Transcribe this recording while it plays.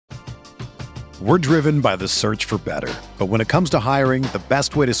We're driven by the search for better. But when it comes to hiring, the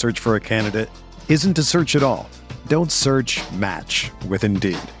best way to search for a candidate isn't to search at all. Don't search, match with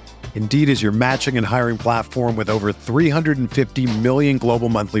Indeed. Indeed is your matching and hiring platform with over 350 million global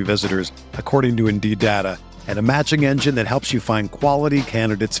monthly visitors, according to Indeed data, and a matching engine that helps you find quality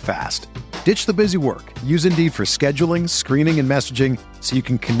candidates fast. Ditch the busy work. Use Indeed for scheduling, screening, and messaging so you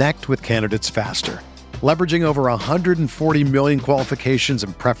can connect with candidates faster. Leveraging over 140 million qualifications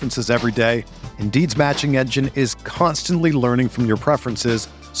and preferences every day, Indeed's matching engine is constantly learning from your preferences,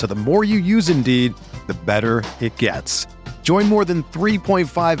 so the more you use Indeed, the better it gets. Join more than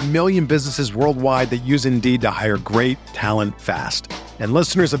 3.5 million businesses worldwide that use Indeed to hire great talent fast. And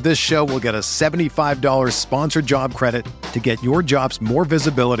listeners of this show will get a $75 sponsored job credit to get your jobs more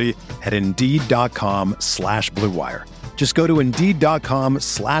visibility at Indeed.com/Blue Wire. Just go to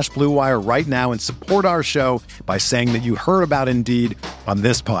Indeed.com/Blue Wire right now and support our show by saying that you heard about Indeed on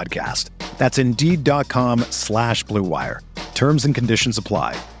this podcast. That's Indeed.com/Blue Wire. Terms and conditions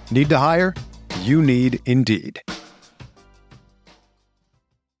apply. Need to hire? You need Indeed.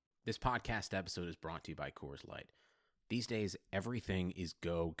 This podcast episode is brought to you by Coors Light. These days, everything is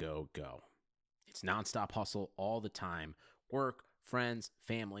go, go, go. It's nonstop hustle all the time. Work, friends,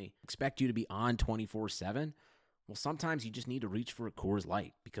 family, expect you to be on 24/7. Well, sometimes you just need to reach for a Coors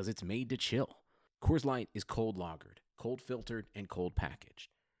Light because it's made to chill. Coors Light is cold lagered, cold filtered, and cold packaged.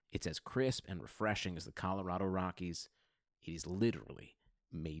 It's as crisp and refreshing as the Colorado Rockies. It is literally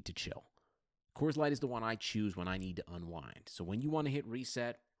made to chill. Coors Light is the one I choose when I need to unwind. So when you want to hit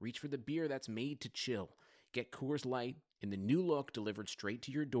reset, reach for the beer that's made to chill. Get Coors Light in the new look delivered straight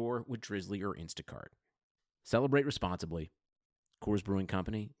to your door with Drizzly or Instacart. Celebrate responsibly. Coors Brewing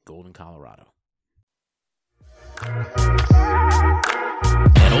Company, Golden, Colorado. And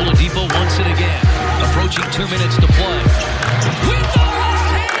Oladipo wants it again. Approaching 2 minutes to play. With the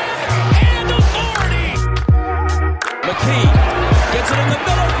left hand and authority. McKee gets it in the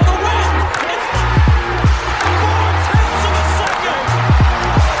middle for the win. It's 4/10 of a second.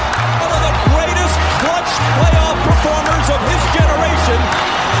 One of the greatest clutch playoff performers of his generation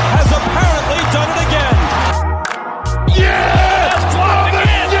has apparently done it again. Yeah!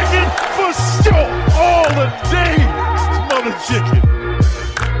 Chicken for sure. All the day. Mother chicken.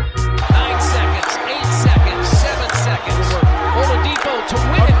 9 seconds, 8 seconds, 7 seconds. Oladipo to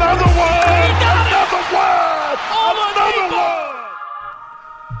win it. Another one! Another one!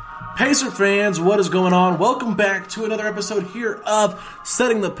 Pacer fans, what is going on? Welcome back to another episode here of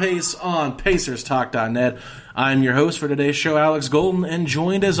Setting the Pace on PacersTalk.net. I'm your host for today's show, Alex Golden, and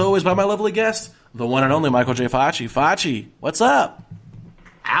joined as always by my lovely guest, the one and only Michael J. Facci. Facci, what's up?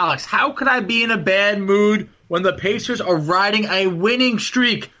 Alex, how could I be in a bad mood when the Pacers are riding a winning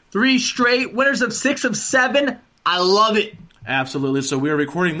streak? 3 straight, winners of 6 of 7. I love it. Absolutely. So we are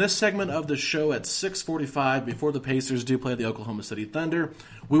recording this segment of the show at 6:45 before the Pacers do play the Oklahoma City Thunder.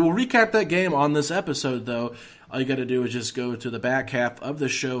 We will recap that game on this episode, though. All you got to do is just go to the back half of the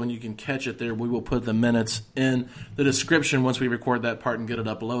show, and you can catch it there. We will put the minutes in the description once we record that part and get it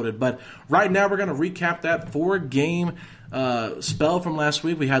uploaded. But right now we're going to recap that 4-game spell from last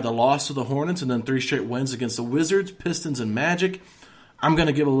week. We had the loss to the Hornets and then 3 straight wins against the Wizards, Pistons, and Magic. I'm going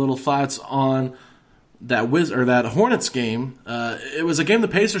to give a little thoughts on that Hornets game. It was a game the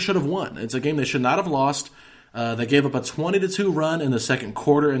Pacers should have won. It's a game they should not have lost. They gave up a 20-2 run in the second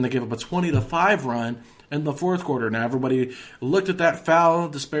quarter, and they gave up a 20-5 run in the fourth quarter. Now, everybody looked at that foul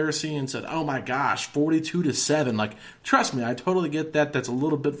disparity and said, oh my gosh, 42-7. Like, trust me, I totally get that. That's a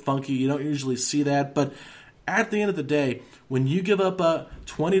little bit funky. You don't usually see that. But at the end of the day, when you give up a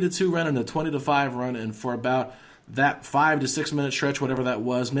 20-2 run and a 20-5 run, and for about that 5 to 6 minute stretch, whatever that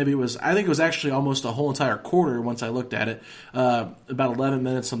was, I think it was actually almost a whole entire quarter once I looked at it, about 11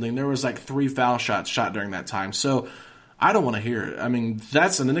 minutes something, there was like 3 foul shots shot during that time. So I don't want to hear it. I mean,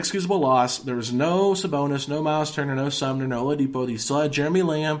 that's an inexcusable loss. There was no Sabonis, no Miles Turner, no Sumner, no Oladipo. You still had Jeremy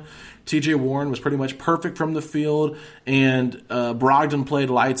Lamb. TJ Warren was pretty much perfect from the field, and Brogdon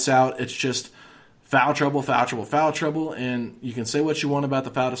played lights out. It's just foul trouble, and you can say what you want about the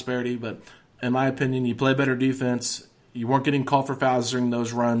foul disparity, but in my opinion, you play better defense. You weren't getting called for fouls during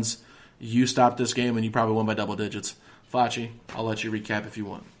those runs. You stopped this game, and you probably won by double digits. Facci, I'll let you recap if you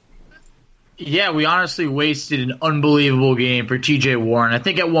want. Yeah, we honestly wasted an unbelievable game for TJ Warren. I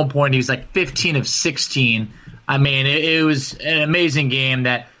think at one point he was like 15 of 16. I mean, it was an amazing game.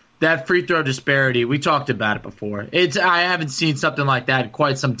 That free throw disparity, we talked about it before. I haven't seen something like that in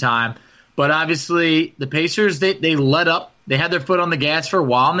quite some time. But obviously, the Pacers, they let up. They had their foot on the gas for a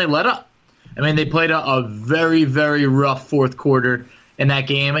while, and they let up. I mean, they played a very, very rough fourth quarter in that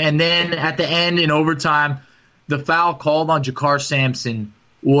game. And then at the end, in overtime, the foul called on Jakar Sampson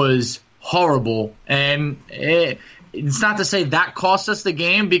was horrible. And it's not to say that cost us the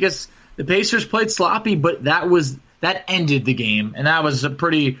game because the Pacers played sloppy, but that ended the game, and that was a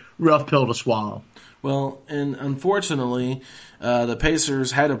pretty rough pill to swallow. Well, and unfortunately, the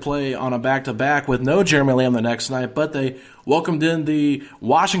Pacers had to play on a back-to-back with no Jeremy Lamb the next night, but they welcomed in the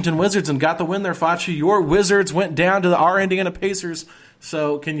Washington Wizards and got the win there, Facci. Your Wizards went down to our Indiana Pacers.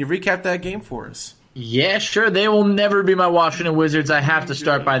 So can you recap that game for us? Yeah, sure. They will never be my Washington Wizards. I have to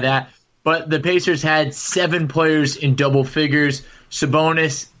start by that. But the Pacers had 7 players in double figures.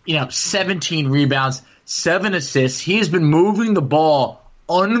 Sabonis, 17 rebounds, 7 assists. He has been moving the ball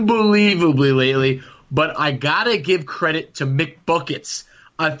unbelievably lately. But I got to give credit to McBuckets.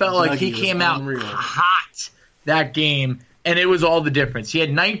 I felt like he came out hot that game, and it was all the difference. He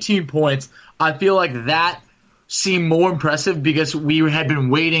had 19 points. I feel like that seemed more impressive because we had been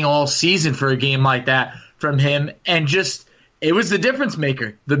waiting all season for a game like that from him. And just, it was the difference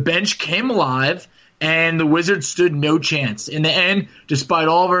maker. The bench came alive, and the Wizards stood no chance. In the end, despite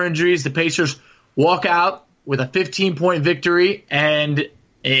all of our injuries, the Pacers walk out with a 15-point victory, and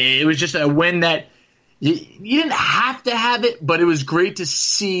it was just a win that you didn't have to have it, but it was great to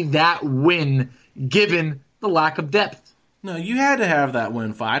see that win given the lack of depth. No, you had to have that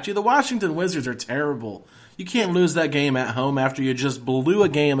win, Facci. The Washington Wizards are terrible. You can't lose that game at home after you just blew a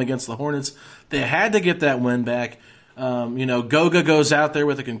game against the Hornets. They had to get that win back. Goga goes out there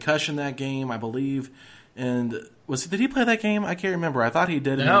with a concussion that game, I believe. And did he play that game? I can't remember. I thought he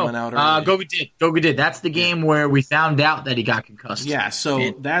did, and he went out early. Goga did. That's the game where we found out that he got concussed. Yeah,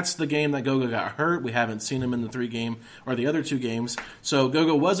 so that's the game that Goga got hurt. We haven't seen him in the other 2 games. So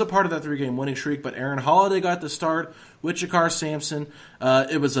Goga was a part of that 3-game winning streak, but Aaron Holiday got the start with Jakar Sampson.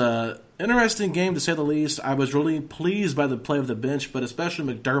 It was a interesting game, to say the least. I was really pleased by the play of the bench, but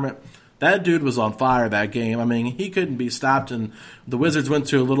especially McDermott. That dude was on fire that game. I mean, he couldn't be stopped, and the Wizards went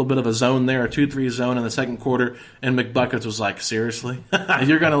to a little bit of a zone there, a 2-3 zone in the second quarter, and McBuckets was like, seriously?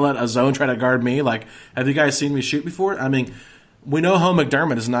 You're going to let a zone try to guard me? Like, have you guys seen me shoot before? I mean, we know Home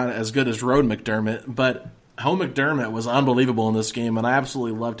McDermott is not as good as Road McDermott, but Home McDermott was unbelievable in this game, and I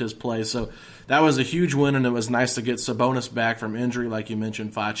absolutely loved his play. So that was a huge win, and it was nice to get Sabonis back from injury, like you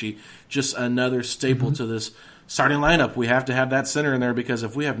mentioned, Facci. Just another staple to this starting lineup. We have to have that center in there because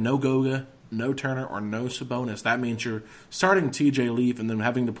if we have no Goga, no Turner, or no Sabonis, that means you're starting TJ Leaf and then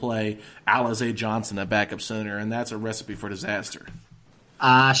having to play Alize Johnson at backup center, and that's a recipe for disaster.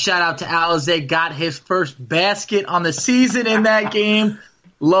 Shout out to Alize. Got his first basket on the season in that game.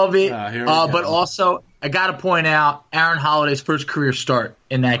 Love it. But also, I got to point out Aaron Holiday's first career start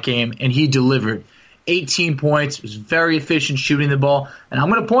in that game, and he delivered 18 points, was very efficient shooting the ball. And I'm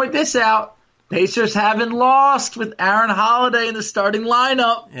going to point this out. Pacers haven't lost with Aaron Holiday in the starting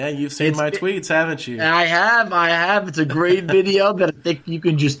lineup. Yeah, you've seen my tweets, haven't you? I have. It's a great video that I think you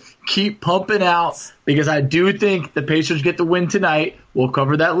can just keep pumping out because I do think the Pacers get the win tonight. We'll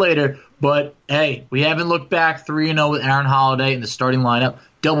cover that later. But, hey, we haven't looked back 3-0 with Aaron Holiday in the starting lineup.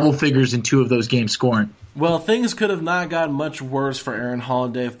 Double figures in 2 of those games scoring. Well, things could have not gotten much worse for Aaron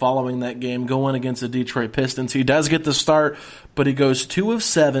Holiday following that game going against the Detroit Pistons. He does get the start, but he goes 2 of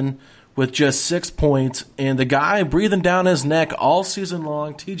 7 with just 6 points. And the guy breathing down his neck all season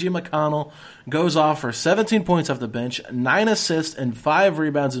long, T.J. McConnell, goes off for 17 points off the bench, 9 assists and 5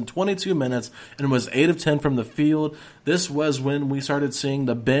 rebounds in 22 minutes, and was 8 of 10 from the field. This was when we started seeing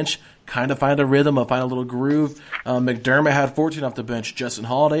the bench kind of find a rhythm, find a little groove. McDermott had 14 off the bench. Justin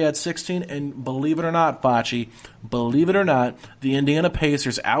Holiday had 16. And believe it or not, Facci, the Indiana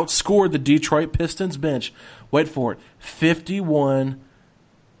Pacers outscored the Detroit Pistons bench. Wait for it. 51.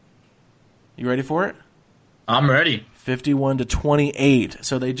 You ready for it? I'm ready. 51-28.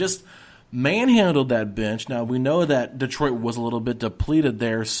 So they just manhandled that bench. Now, we know that Detroit was a little bit depleted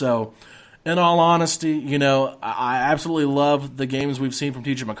there. So, in all honesty, I absolutely love the games we've seen from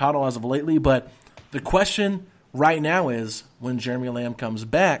T.J. McConnell as of lately. But the question right now is, when Jeremy Lamb comes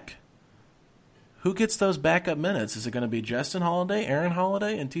back, who gets those backup minutes? Is it going to be Justin Holiday, Aaron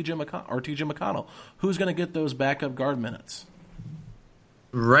Holiday, and T.J. McConnell? Who's going to get those backup guard minutes?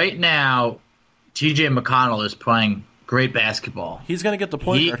 Right now, T.J. McConnell is playing great basketball. He's going to get the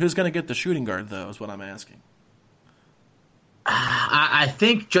point guard. Who's going to get the shooting guard, though, is what I'm asking. I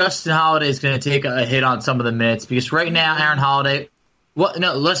think Justin Holiday is going to take a hit on some of the minutes because right now, Aaron Holiday,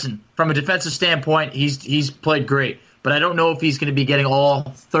 listen, from a defensive standpoint, he's played great. But I don't know if he's going to be getting all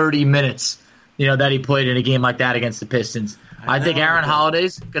 30 minutes, that he played in a game like that against the Pistons. I think Aaron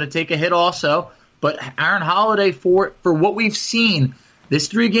Holiday's going to take a hit also. But Aaron Holiday, for what we've seen, this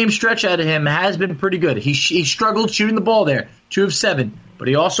 3-game stretch out of him has been pretty good. He struggled shooting the ball there, 2 of 7. But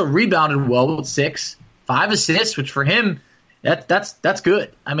he also rebounded well with 6, 5 assists, which for him That's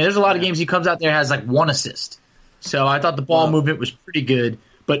good. I mean, there's a lot of games he comes out there has like 1 assist. So I thought the ball movement was pretty good.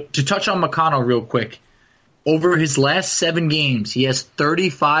 But to touch on McConnell real quick, over his last 7 games, he has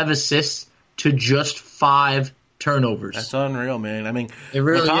 35 assists to just 5 turnovers. That's unreal, man. I mean, it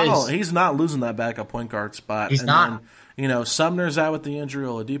really McConnell, is. He's not losing that backup point guard spot. He's not. Then, Sumner's out with the injury,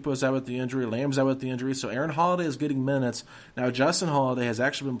 Oladipo's out with the injury, Lamb's out with the injury, so Aaron Holiday is getting minutes. Now, Justin Holiday has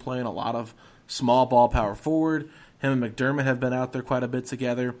actually been playing a lot of small ball power forward. Him and McDermott have been out there quite a bit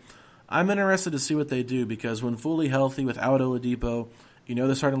together. I'm interested to see what they do because when fully healthy without Oladipo,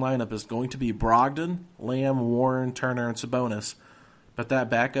 the starting lineup is going to be Brogdon, Lamb, Warren, Turner, and Sabonis. But that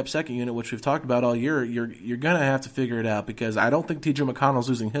backup second unit, which we've talked about all year, you're going to have to figure it out because I don't think TJ McConnell's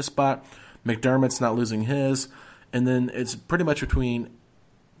losing his spot. McDermott's not losing his. And then it's pretty much between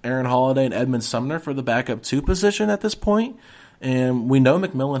Aaron Holiday and Edmund Sumner for the backup 2 position at this point. And we know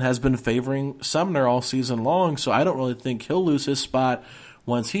McMillan has been favoring Sumner all season long, so I don't really think he'll lose his spot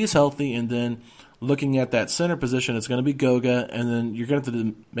once he's healthy. And then looking at that center position, it's going to be Goga, and then you're going to have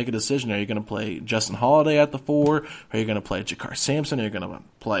to make a decision. Are you going to play Justin Holiday at the 4? Are you going to play Jakar Sampson? Are you going to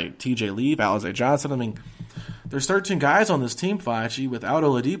play TJ Leaf, Alize Johnson? I mean, there's 13 guys on this team, Facci, without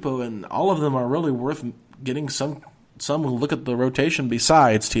Oladipo, and all of them are really worth getting some who look at the rotation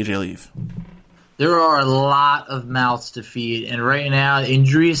besides TJ Leaf. There are a lot of mouths to feed, and right now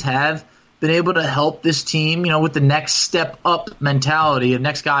injuries have been able to help this team, with the next step up mentality of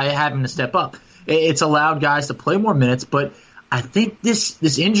next guy having to step up. It's allowed guys to play more minutes, but I think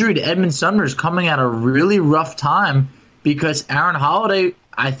this injury to Edmund Sumner is coming at a really rough time because Aaron Holiday,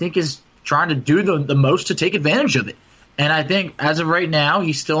 I think, is trying to do the most to take advantage of it. And I think as of right now,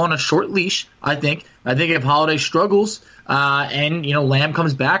 he's still on a short leash, I think. I think if Holiday struggles and, Lamb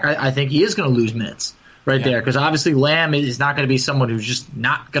comes back, I think he is going to lose minutes there. Because obviously Lamb is not going to be someone who's just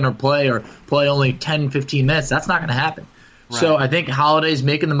not going to play or play only 10, 15 minutes. That's not going to happen. Right. So I think Holiday's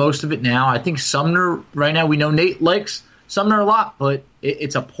making the most of it now. I think Sumner, right now, we know Nate likes Sumner a lot, but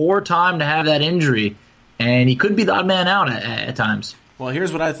it's a poor time to have that injury. And he could be the odd man out at times. Well,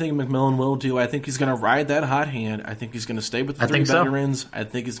 here's what I think McMillan will do. I think he's going to ride that hot hand. I think he's going to stay with the 3 veterans. I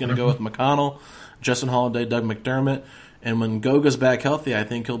think he's going to go with McConnell, Justin Holiday, Doug McDermott. And when Goga's back healthy, I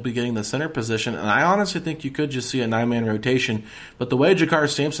think he'll be getting the center position. And I honestly think you could just see a 9-man rotation. But the way Jakar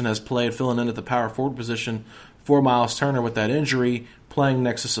Sampson has played, filling in at the power forward position for Miles Turner with that injury, playing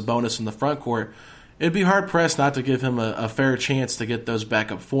next to Sabonis in the front court, it'd be hard-pressed not to give him a fair chance to get those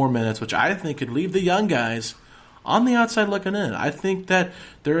backup 4 minutes, which I think could leave the young guys on the outside looking in. I think that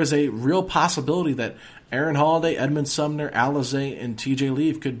there is a real possibility that Aaron Holiday, Edmund Sumner, Alize, and TJ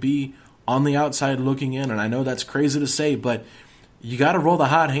Leaf could be on the outside looking in. And I know that's crazy to say, but you got to roll the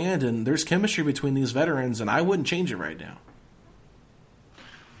hot hand, and there's chemistry between these veterans, and I wouldn't change it right now.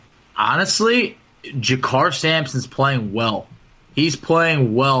 Honestly, Jakar Sampson's playing well. He's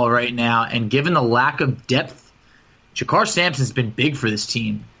playing well right now, and given the lack of depth, Jakar Sampson's been big for this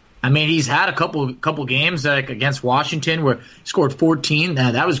team. I mean, he's had a couple games like against Washington where he scored 14.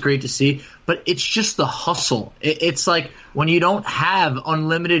 That was great to see. But it's just the hustle. It's like when you don't have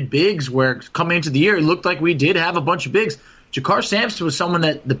unlimited bigs where coming into the year it looked like we did have a bunch of bigs. Jakar Sampson was someone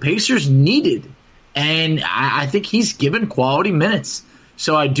that the Pacers needed. And I think he's given quality minutes.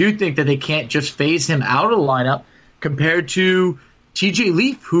 So I do think that they can't just phase him out of the lineup compared to TJ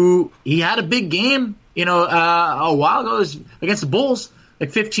Leaf, who he had a big game, a while ago against the Bulls. Like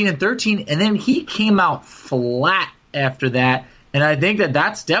 15 and 13, and then he came out flat after that. And I think that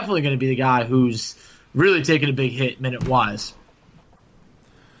that's definitely going to be the guy who's really taking a big hit minute-wise.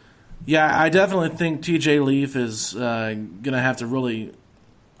 Yeah, I definitely think TJ Leaf is going to have to really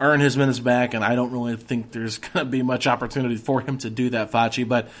earn his minutes back, and I don't really think there's going to be much opportunity for him to do that, Facci.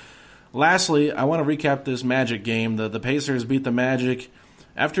 But lastly, I want to recap this Magic game. The Pacers beat the Magic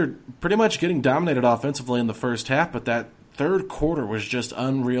after pretty much getting dominated offensively in the first half, but that third quarter was just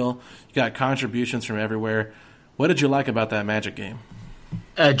unreal. You got contributions from everywhere. What did you like about that Magic game?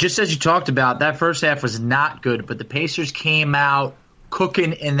 Just as you talked about, that first half was not good, but the Pacers came out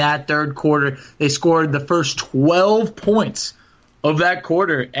cooking in that third quarter. They scored the first 12 points of that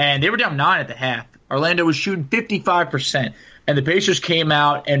quarter, and they were down 9 at the half. Orlando was shooting 55%, and the Pacers came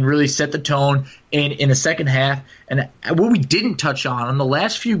out and really set the tone in the second half. And what we didn't touch on the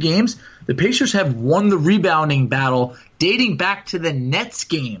last few games, the Pacers have won the rebounding battle dating back to the Nets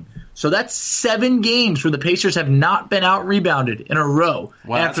game. So that's 7 games where the Pacers have not been out-rebounded in a row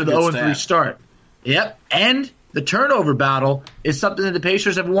after the 0-3 start. Yep, and the turnover battle is something that the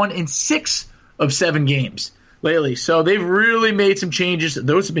Pacers have won in 6 of 7 games lately. So they've really made some changes.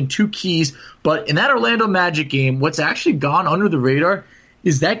 Those have been 2 keys. But in that Orlando Magic game, what's actually gone under the radar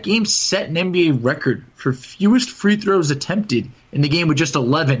is that game set an NBA record for fewest free throws attempted in the game with just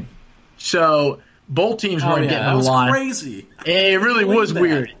 11. So both teams weren't getting that the was line. Crazy. It really was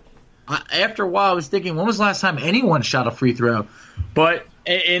weird. After a while, I was thinking, when was the last time anyone shot a free throw? But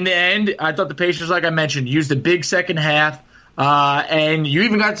in the end, I thought the Pacers, like I mentioned, used a big second half. And you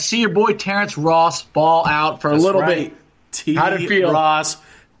even got to see your boy Terrence Ross ball out for a little bit. How did it feel? Ross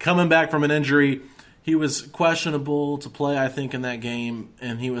coming back from an injury. He was questionable to play, I think, in that game.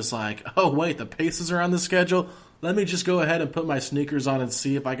 And he was like, oh, wait, the Pacers are on the schedule? Let me just go ahead and put my sneakers on and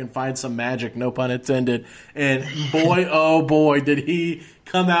see if I can find some magic, no pun intended. And boy, oh boy, did he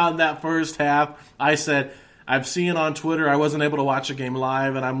come out in that first half. I said, I've seen on Twitter, I wasn't able to watch the game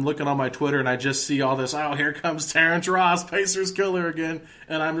live, and I'm looking on my Twitter, and I just see all this, oh, here comes Terrence Ross, Pacers killer again.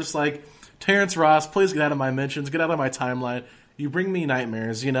 And I'm just like, Terrence Ross, please get out of my mentions, get out of my timeline. You bring me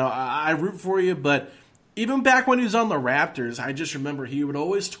nightmares. You know, I root for you, but even back when he was on the Raptors, I just remember he would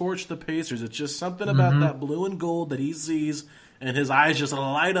always torch the Pacers. It's just something about that blue and gold that he sees, and his eyes just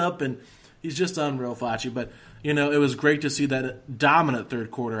light up, and he's just unreal, Facci. But, you know, it was great to see that dominant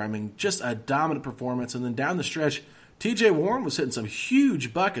third quarter. I mean, just a dominant performance. And then down the stretch, T.J. Warren was hitting some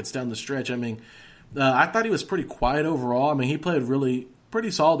huge buckets down the stretch. I mean, I thought he was pretty quiet overall. I mean, he played really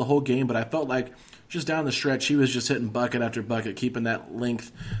pretty solid the whole game, but I felt like just down the stretch, he was just hitting bucket after bucket, keeping that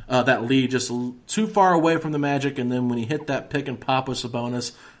length, that lead just too far away from the Magic. And then when he hit that pick and pop with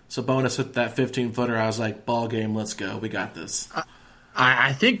Sabonis hit that 15-footer. I was like, ball game, let's go. We got this.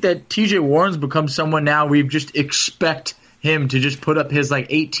 I think that T.J. Warren's become someone now we just expect him to just put up his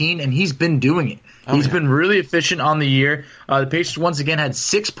 18, and he's been doing it. He's been really efficient on the year. The Pacers once again had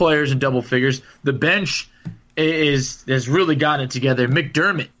 6 players in double figures. The bench has really gotten it together.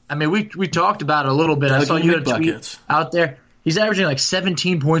 McDermott. I mean, we talked about it a little bit. I saw you had a tweet out there. He's averaging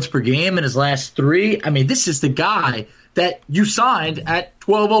 17 points per game in his last 3. I mean, this is the guy that you signed at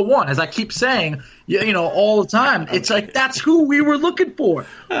 12:01. As I keep saying, you know, all the time, it's that's who we were looking for.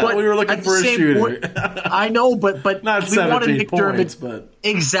 But we were looking for a shooter. I know, but not we wanted 17 points, but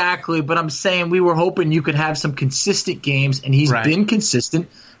exactly. But I'm saying we were hoping you could have some consistent games, and he's been consistent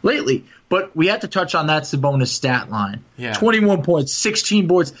lately. But we have to touch on that Sabonis stat line. Yeah. 21 points, 16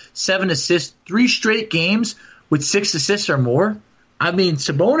 boards, 7 assists, 3 straight games with 6 assists or more. I mean,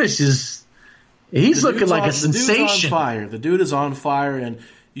 Sabonis he's looking like a sensation. The dude's on fire. The dude is on fire, and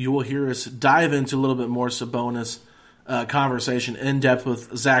you will hear us dive into a little bit more Sabonis conversation in depth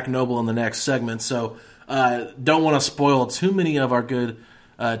with Zach Noble in the next segment. So don't want to spoil too many of our good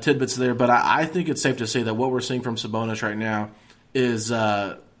tidbits there, but I think it's safe to say that what we're seeing from Sabonis right now is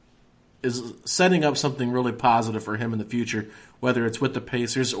setting up something really positive for him in the future, whether it's with the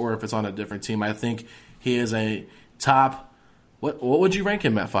Pacers or if it's on a different team. I think he is a top. What would you rank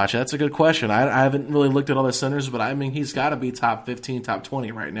him at, Facci? That's a good question. I haven't really looked at all the centers, but I mean, he's got to be top 15, top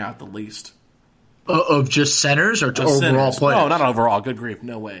 20 right now at the least. Of just centers or overall centers. players? No, not overall. Good grief.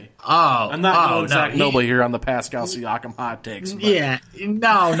 No way. I'm not going Zach Noble here on the Pascal Siakam hot takes. But. Yeah.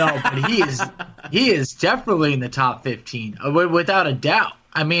 No, but he is definitely in the top 15, without a doubt.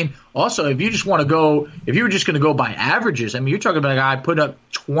 I mean, also, if you were just going to go by averages, I mean, you're talking about a guy put up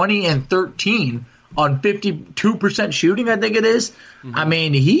 20 and 13 on 52% shooting, I think it is. Mm-hmm. I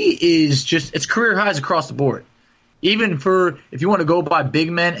mean, he is it's career highs across the board. Even if you want to go by big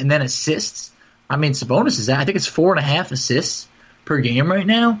men and then assists, I mean, Sabonis is I think it's 4.5 assists per game right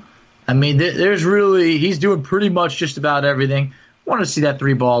now. I mean, he's doing pretty much just about everything. Want to see that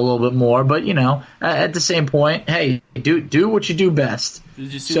 3-ball a little bit more, but, you know, at the same point, hey, do what you do best.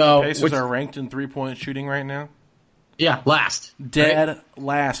 Did you see the Pacers are ranked in 3-point shooting right now? Yeah, last. Dead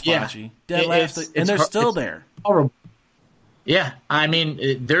last, Facci. Dead last. And they're still there. Horrible. Yeah, I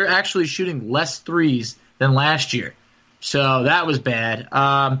mean, they're actually shooting less threes than last year. So that was bad.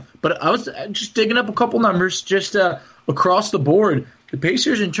 But I was just digging up a couple numbers just across the board. The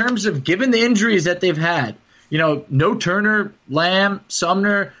Pacers, in terms of given the injuries that they've had, you know, no Turner, Lamb,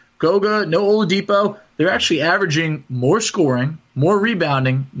 Sumner, Goga, no Oladipo, they're actually averaging more scoring, more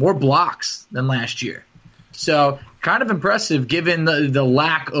rebounding, more blocks than last year. So kind of impressive given the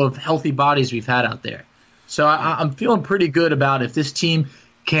lack of healthy bodies we've had out there. So I'm feeling pretty good about if this team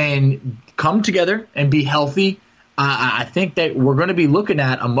can come together and be healthy. I think that we're going to be looking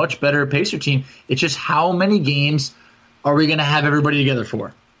at a much better Pacer team. It's just how many games are we going to have everybody together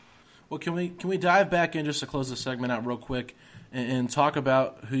for? Well, can we dive back in just to close this segment out real quick and talk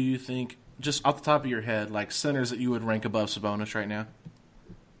about who you think, just off the top of your head, like centers that you would rank above Sabonis right now?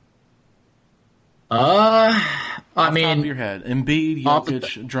 I mean, top of your head, Embiid,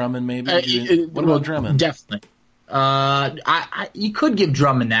 Jokic, Drummond, maybe. What about Drummond? Definitely. You could give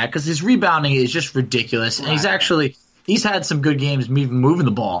Drummond that because his rebounding is just ridiculous, and he's actually he's had some good games even moving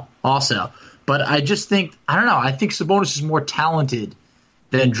the ball also. But I just think, I don't know, I think Sabonis is more talented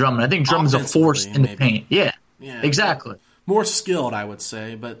than Drummond. I think Drummond's a force in the paint. Yeah, exactly. More skilled, I would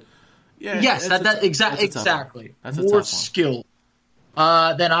say, but yes, exactly. That's more skilled.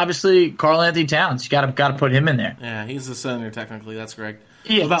 Then obviously Karl-Anthony Towns, you got to put him in there. Yeah, he's the center technically. That's correct.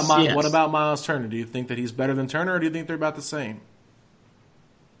 Yes, what about Miles Turner? Do you think that he's better than Turner, or do you think they're about the same?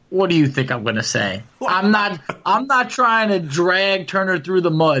 What do you think I'm going to say? I'm not trying to drag Turner through the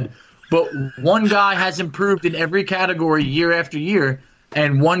mud, but one guy has improved in every category year after year,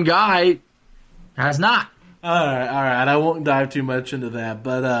 and one guy has not. All right. I won't dive too much into that,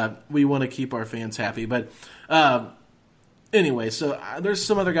 but we want to keep our fans happy. But anyway, so there's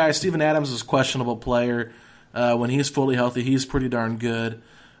some other guys. Steven Adams is a questionable player. When he's fully healthy, he's pretty darn good.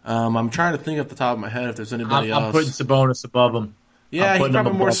 I'm trying to think off the top of my head if there's anybody else. I'm putting Sabonis above him. Yeah, he's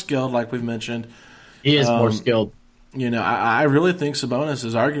probably more skilled, like we've mentioned. He is more skilled. I really think Sabonis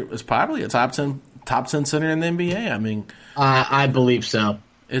is probably a top 10 center in the NBA. I mean, I believe so.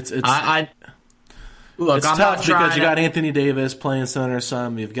 It's look. I'm tough because you got Anthony Davis playing center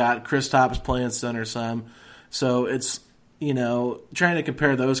some. You've got Kristaps playing center some. So it's trying to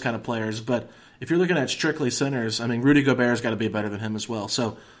compare those kind of players. But if you're looking at strictly centers, I mean, Rudy Gobert's got to be better than him as well.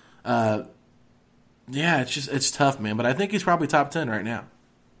 So. It's tough, man. But I think he's probably top 10 right now.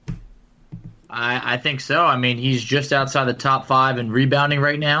 I think so. I mean, he's just outside the top 5 in rebounding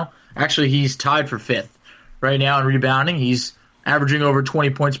right now. Actually, he's tied for 5th right now in rebounding. He's averaging over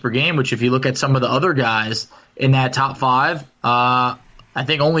 20 points per game, which if you look at some of the other guys in that top 5, I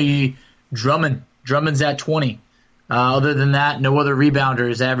think only Drummond's at 20. Other than that, no other rebounder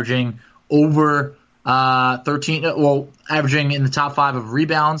is averaging over 13, averaging in the top 5 of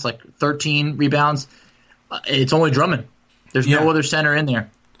rebounds, like 13 rebounds. It's only Drummond. There's no other center in there.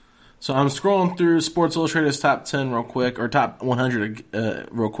 So I'm scrolling through Sports Illustrated's top 10 real quick, or top 100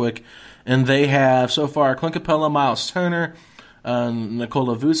 real quick, and they have so far Clint Capella, Miles Turner,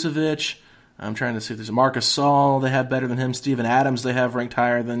 Nikola Vucevic. I'm trying to see if there's Marcus Saul they have better than him. Steven Adams they have ranked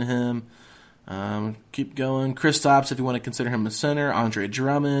higher than him. Keep going. Kristaps, if you want to consider him a center. Andre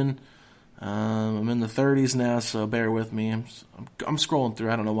Drummond. I'm in the 30s now, so bear with me. I'm scrolling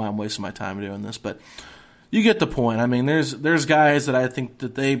through. I don't know why I'm wasting my time doing this, but you get the point. I mean, there's guys that I think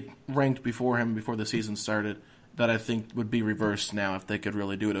that they ranked before him before the season started that I think would be reversed now if they could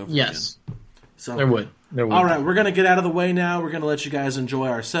really do it over again. So there would. All right, we're going to get out of the way now. We're going to let you guys enjoy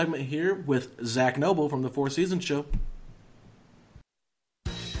our segment here with Zach Noble from the Four Seasons Show.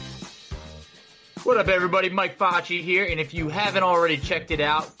 What up, everybody? Mike Facci here, and if you haven't already checked it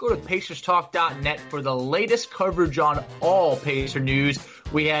out, go to PacersTalk.net for the latest coverage on all Pacer news.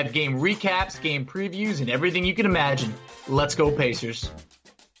 We have game recaps, game previews, and everything you can imagine. Let's go, Pacers.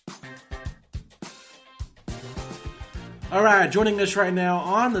 All right, joining us right now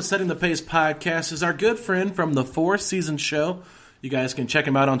on the Setting the Pace podcast is our good friend from the Four Seasons Show. You guys can check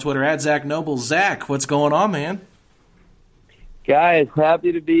him out on Twitter at Zach Noble. Zach, what's going on, man? Guys,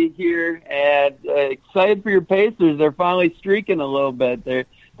 happy to be here and excited for your Pacers. They're finally streaking a little bit.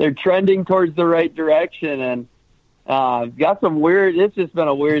 They're trending towards the right direction, and got some weird. It's just been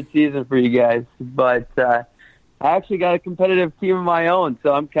a weird season for you guys, but I actually got a competitive team of my own,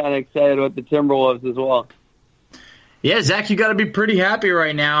 so I'm kind of excited with the Timberwolves as well. Yeah, Zach, you got to be pretty happy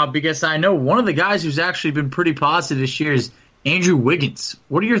right now because I know one of the guys who's actually been pretty positive this year is Andrew Wiggins.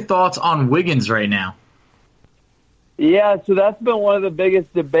 What are your thoughts on Wiggins right now? Yeah, so that's been one of the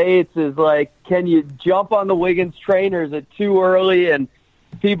biggest debates is, like, can you jump on the Wiggins train or is it too early? And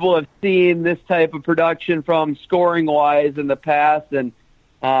people have seen this type of production from scoring-wise in the past, and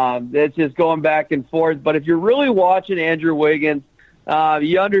it's just going back and forth. But if you're really watching Andrew Wiggins,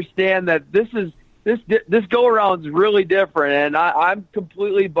 you understand that this go-around is really different, and I'm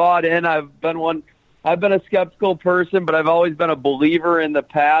completely bought in. I've been a skeptical person, but I've always been a believer in the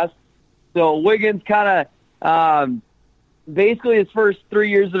past. So Wiggins kind of basically his first 3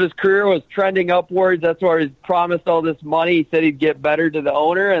 years of his career was trending upwards. That's where he promised all this money. He said he'd get better to the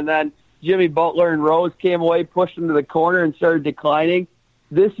owner, and then Jimmy Butler and Rose came away, pushed him to the corner, and started declining.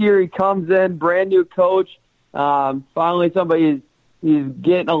 This year he comes in, brand new coach, finally somebody he's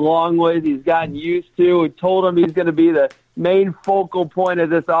getting along with, he's gotten used to. We told him he's going to be the main focal point of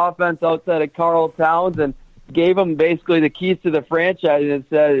this offense outside of Karl Towns, and gave him basically the keys to the franchise and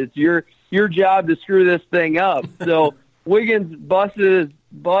said, it's your job to screw this thing up. So Wiggins busted his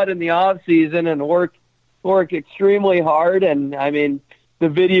butt in the offseason and worked extremely hard. And, I mean, the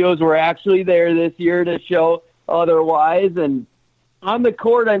videos were actually there this year to show otherwise. And on the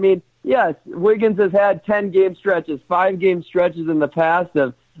court, I mean, yes, Wiggins has had 10-game stretches, 5-game stretches in the past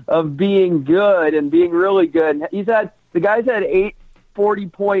of being good and being really good. The guy's had 8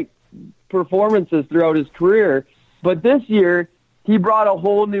 40-point performances throughout his career, but this year he brought a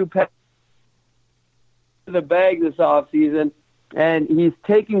whole new to the bag this offseason, and he's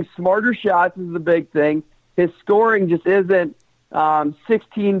taking smarter shots is the big thing. His scoring just isn't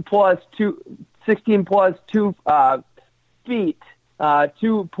 16 plus 2 feet,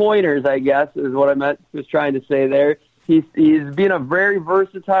 2-pointers, I guess, is what I was trying to say there. He's been a very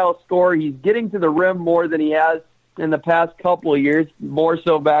versatile scorer. He's getting to the rim more than he has in the past couple of years, more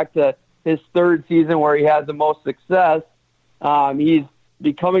so back to his third season where he had the most success. He's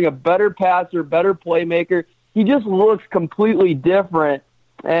becoming a better passer, better playmaker. He just looks completely different,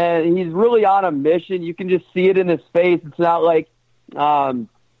 and he's really on a mission. You can just see it in his face. It's not like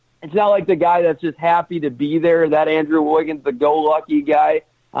the guy that's just happy to be there, that Andrew Wiggins, the go-lucky guy,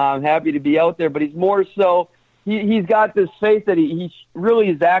 happy to be out there. But he's more so, he's got this face that he really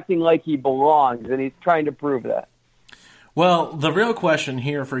is acting like he belongs, and he's trying to prove that. Well, the real question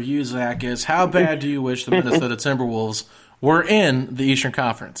here for you, Zach, is how bad do you wish the Minnesota Timberwolves were in the Eastern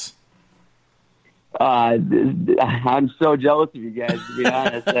Conference? I'm so jealous of you guys, to be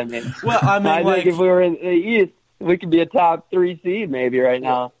honest. I mean, I think if we were in the East, we could be a top 3 seed maybe right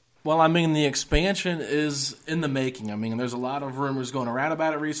now. Well, I mean, the expansion is in the making. I mean, there's a lot of rumors going around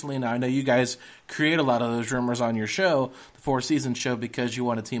about it recently. Now, I know you guys create a lot of those rumors on your show, the Four Seasons show, because you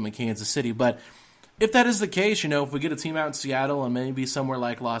want a team in Kansas City. But if that is the case, if we get a team out in Seattle and maybe somewhere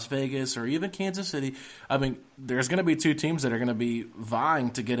like Las Vegas or even Kansas City, I mean, there's going to be 2 teams that are going to be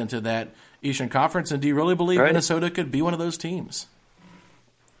vying to get into that Eastern Conference. And do you really believe Minnesota could be one of those teams?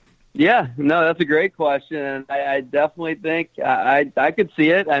 Yeah, no, that's a great question. And I definitely think I could see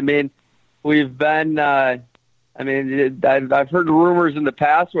it. I mean, we've been, I've heard rumors in the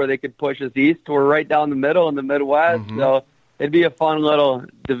past where they could push us east. We're right down the middle in the Midwest. Mm-hmm. So it'd be a fun little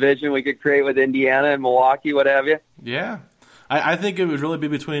division we could create with Indiana and Milwaukee, what have you. Yeah. I think it would really be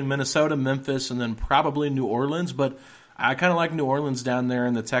between Minnesota, Memphis, and then probably New Orleans. But I kind of like New Orleans down there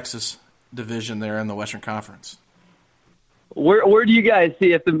in the Texas division there in the Western Conference. Where do you guys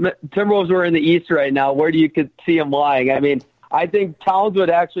see, if the Timberwolves were in the East right now, where do you could see them lying? I mean, I think Towns would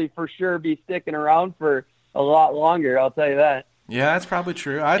actually for sure be sticking around for a lot longer, I'll tell you that. Yeah, that's probably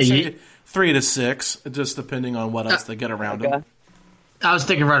true. I'd say 3 to 6, just depending on what else they get around them. I was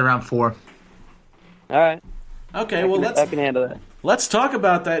thinking right around 4. All right. Okay, I can handle that. Let's talk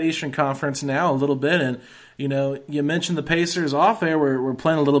about that Eastern Conference now a little bit. And, you mentioned the Pacers off air. We're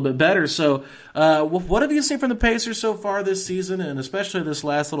playing a little bit better. So what have you seen from the Pacers so far this season, and especially this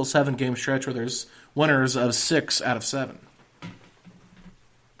last little 7-game stretch where there's winners of 6 out of 7?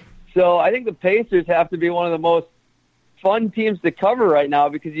 So I think the Pacers have to be one of the most fun teams to cover right now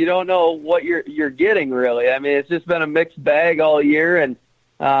because you don't know what you're getting, really. I mean, it's just been a mixed bag all year, and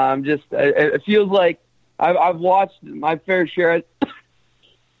it feels like I've watched my fair share.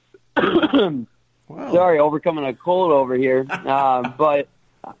 Sorry, overcoming a cold over here. But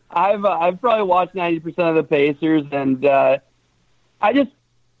I've probably watched 90% of the Pacers, and I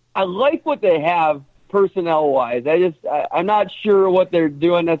like what they have personnel-wise. I'm not sure what they're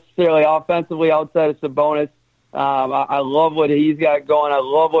doing necessarily offensively outside of Sabonis. I love what he's got going. I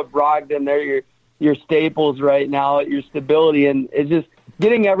love what Brogdon. They're your staples right now, your stability, and it's just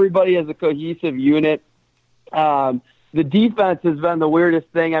getting everybody as a cohesive unit. The defense has been the weirdest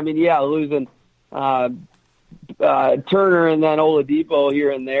thing. I mean, losing Turner and then Oladipo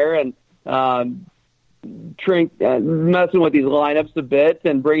here and there, and messing with these lineups a bit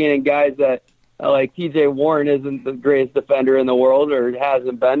and bringing in guys that like T.J. Warren isn't the greatest defender in the world, or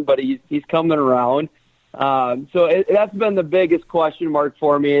hasn't been, but he's coming around. So that's been the biggest question mark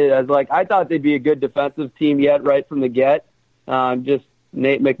for me. I thought they'd be a good defensive team yet right from the get. Just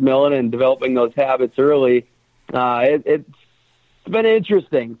Nate McMillan and developing those habits early. It's been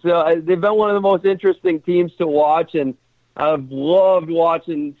interesting. So they've been one of the most interesting teams to watch, and I've loved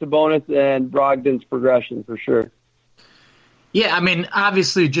watching Sabonis and Brogdon's progression for sure. Yeah, I mean,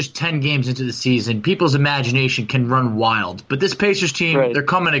 obviously just 10 games into the season, people's imagination can run wild. But this Pacers team, They're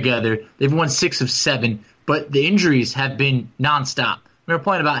coming together. They've won 6 of 7, but the injuries have been nonstop. We're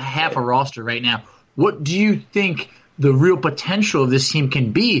playing about half a roster right now. What do you think the real potential of this team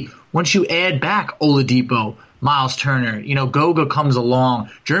can be once you add back Oladipo, Miles Turner, Goga comes along.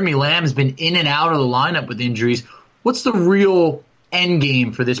 Jeremy Lamb's been in and out of the lineup with injuries. What's the real end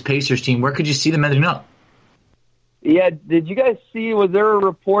game for this Pacers team? Where could you see them ending up? Yeah, did you guys see, was there a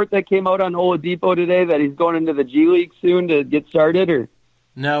report that came out on Oladipo today that he's going into the G League soon to get started? Or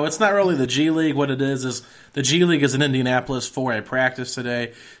No, it's not really the G League. What it is the G League is in Indianapolis for a practice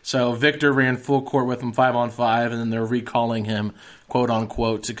today. So Victor ran full court with him 5-on-5, and then they're recalling him,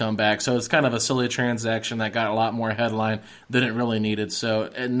 quote-unquote, to come back. So it's kind of a silly transaction that got a lot more headline than it really needed. So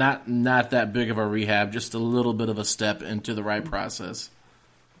not that big of a rehab, just a little bit of a step into the right process.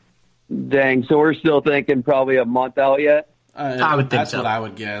 Dang, so we're still thinking probably a month out yet? I would think that's so. What I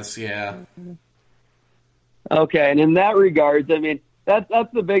would guess, yeah. Okay, and in that regards, I mean,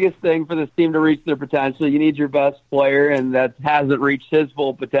 that's the biggest thing for this team to reach their potential. You need your best player, and that hasn't reached his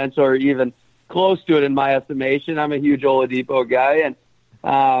full potential or even close to it in my estimation. I'm a huge Oladipo guy,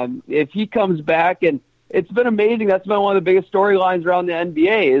 and if he comes back, and it's been amazing. That's been one of the biggest storylines around the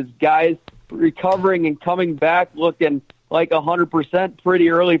NBA is guys recovering and coming back looking like 100% pretty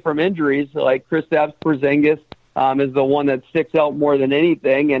early from injuries. Like Kristaps Porzingis is the one that sticks out more than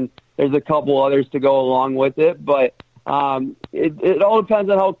anything, and there's a couple others to go along with it, but it all depends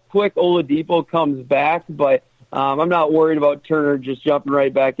on how quick Oladipo comes back, but I'm not worried about Turner just jumping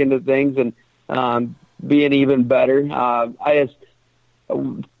right back into things and being even better. The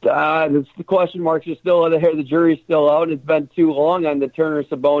question marks are still there. The jury's still out, and it's been too long on the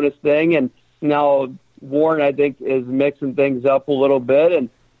Turner-Sabonis thing, and now Warren, I think, is mixing things up a little bit, and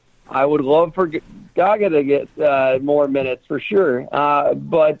I would love for Gaga to get more minutes for sure.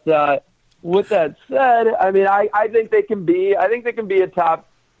 But with that said, I mean, I think they can be a top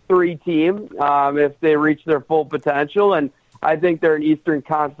 3 team if they reach their full potential, and I think they're an Eastern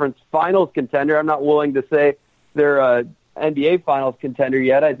Conference Finals contender. I'm not willing to say they're a NBA Finals contender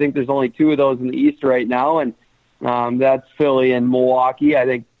yet. I think there's only 2 of those in the East right now, and that's Philly and Milwaukee. I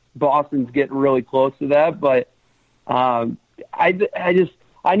think Boston's getting really close to that, but I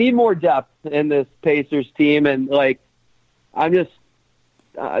need more depth in this Pacers team, and I'm just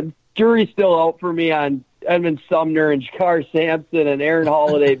jury's still out for me on Edmund Sumner and Jakar Sampson and Aaron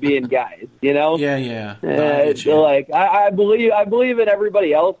Holiday being guys, you know? Yeah. I believe in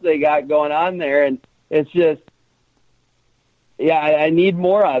everybody else they got going on there, and it's just, I need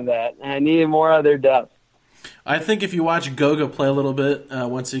more of that. I need more of their depth. I think if you watch Goga play a little bit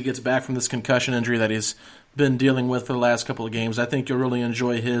once he gets back from this concussion injury that he's been dealing with for the last couple of games, I think you'll really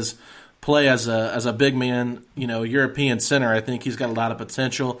enjoy his play as a big man, European center. I think he's got a lot of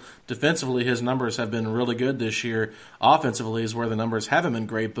potential. Defensively, his numbers have been really good this year. Offensively is where the numbers haven't been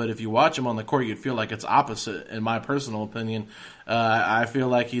great, but if you watch him on the court, you'd feel like it's opposite, in my personal opinion. I feel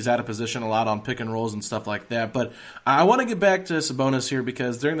like he's out of position a lot on pick and rolls and stuff like that. But I want to get back to Sabonis here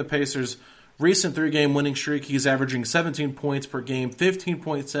because during the Pacers' recent 3-game winning streak, he's averaging 17 points per game,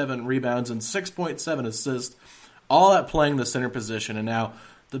 15.7 rebounds, and 6.7 assists, all at playing the center position. And now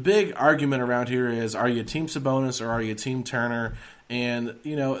the big argument around here is, are you Team Sabonis or are you Team Turner? And,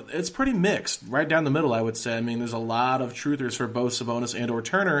 it's pretty mixed, right down the middle, I would say. I mean, there's a lot of truthers for both Sabonis and or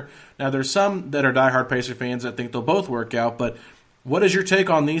Turner. Now, there's some that are diehard Pacer fans that think they'll both work out, but what is your take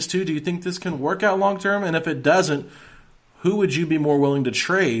on these two? Do you think this can work out long-term? And if it doesn't, who would you be more willing to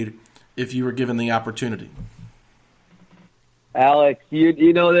trade if you were given the opportunity? Alex,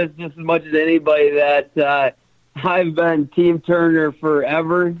 you know this just as much as anybody that I've been Team Turner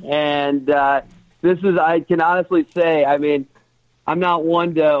forever, and I can honestly say, I mean, I'm not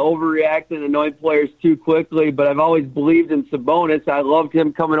one to overreact and anoint players too quickly, but I've always believed in Sabonis. I loved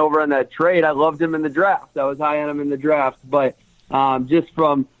him coming over on that trade. I loved him in the draft. I was high on him in the draft, but just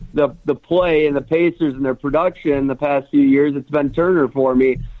from the play and the Pacers and their production the past few years, it's been Turner for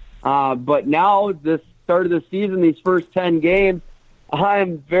me. But now, this start of the season, these first 10 games,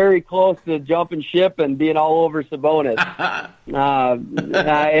 I'm very close to jumping ship and being all over Sabonis.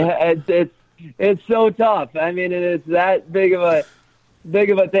 It's so tough. I mean, it's that big of a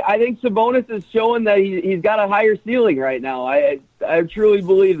thing. I think Sabonis is showing that he's got a higher ceiling right now. I truly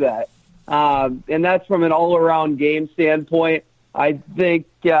believe that, and that's from an all-around game standpoint. I think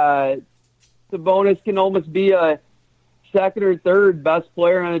Sabonis can almost be a second or third best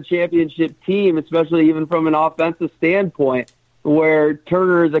player on a championship team, especially even from an offensive standpoint, where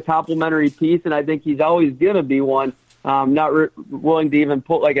Turner is a complementary piece, and I think he's always going to be one. Not willing to even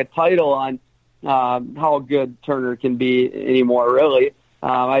put a title on how good Turner can be anymore, really.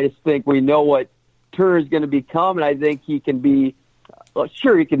 I just think we know what Turner is going to become, and I think he can be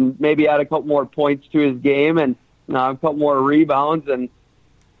sure he can maybe add a couple more points to his game and a couple more rebounds, and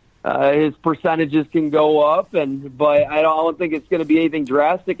his percentages can go up. But I don't think it's going to be anything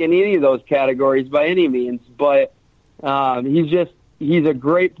drastic in any of those categories by any means. But he's a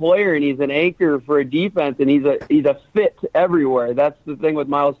great player, and he's an anchor for a defense, and he's a fit everywhere. That's the thing with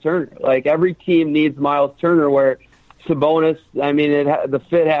Miles Turner. Every team needs Miles Turner, where Sabonis, I mean, the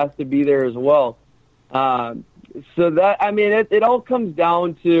fit has to be there as well. So that, I mean, it all comes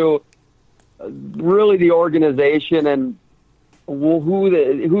down to really the organization and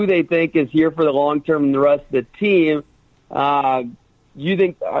who they think is here for the long term and the rest of the team. You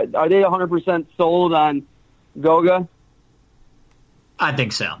think, are they 100% sold on Goga? I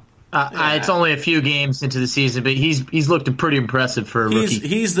think so. It's only a few games into the season, but he's looked pretty impressive for a rookie.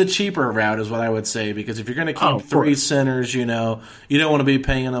 He's the cheaper route, is what I would say, because if you're going to keep three centers, you don't want to be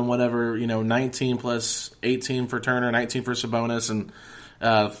paying them whatever, 19 plus 18 for Turner, 19 for Sabonis, and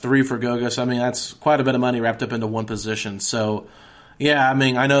 3 for Goga. So, I mean, that's quite a bit of money wrapped up into one position. So, yeah, I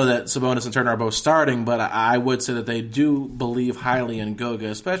mean, I know that Sabonis and Turner are both starting, but I would say that they do believe highly in Goga,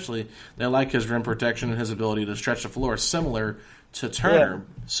 especially they like his rim protection and his ability to stretch the floor, similar to Turner.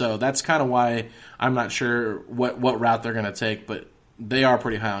 Yeah. So that's kind of why I'm not sure what route they're going to take, but they are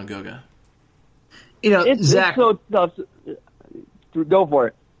pretty high on Goga. Zach, it's so tough. Go for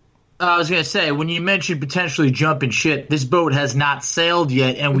it. I was going to say, when you mentioned potentially jumping shit, this boat has not sailed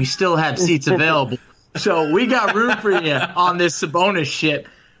yet, and we still have seats available. So we got room for you on this Sabonis shit,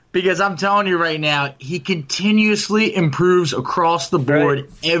 because I'm telling you right now, he continuously improves across the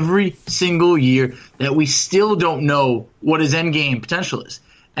board every single year that we still don't know what his end game potential is.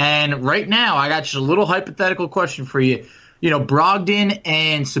 And right now, I got just a little hypothetical question for you. Brogdon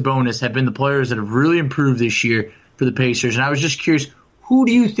and Sabonis have been the players that have really improved this year for the Pacers. And I was just curious, who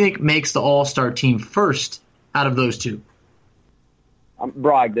do you think makes the All-Star team first out of those two?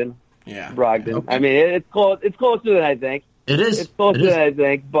 Brogdon. Yeah. Brogdon. Okay. I mean, it's close. It's closer than I think. It is. It's closer than I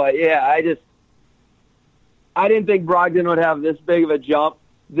think. But, yeah, I didn't think Brogdon would have this big of a jump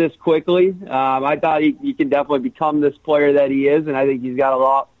this quickly. I thought he can definitely become this player that he is, and I think he's got a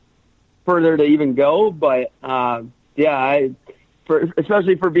lot further to even go. But,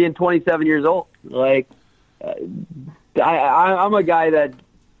 especially for being 27 years old. Like, I'm a guy that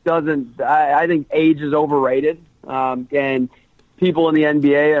doesn't – I think age is overrated. And people in the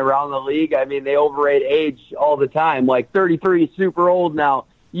NBA around the league, I mean, they overrate age all the time. Like, 33 is super old now.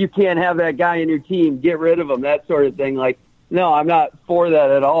 You can't have that guy in your team. Get rid of him, that sort of thing. Like, no, I'm not for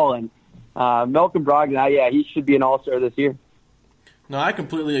that at all. And Malcolm Brogdon, he should be an all-star this year. No, I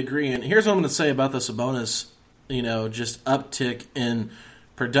completely agree. And here's what I'm going to say about the Sabonis, just uptick in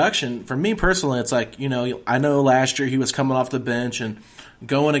production. For me personally, it's like, I know last year he was coming off the bench and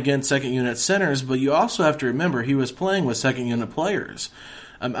going against second-unit centers, but you also have to remember he was playing with second-unit players.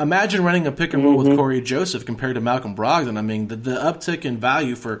 Imagine running a pick-and-roll with Corey Joseph compared to Malcolm Brogdon. I mean, the uptick in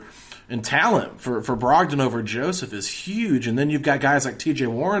value and talent for Brogdon over Joseph is huge. And then you've got guys like T.J.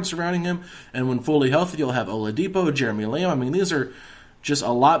 Warren surrounding him, and when fully healthy, you'll have Oladipo, Jeremy Lamb. I mean, these are just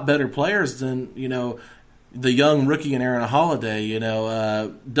a lot better players than, the young rookie in Aaron Holiday,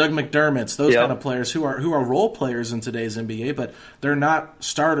 Doug McDermott's, those kind of players who are role players in today's NBA, but they're not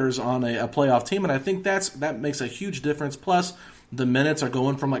starters on a playoff team. And I think that makes a huge difference. Plus, the minutes are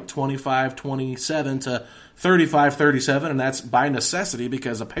going from like 25, 27 to 35, 37, and that's by necessity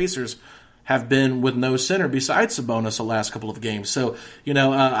because the Pacers have been with no center besides Sabonis the last couple of games. So,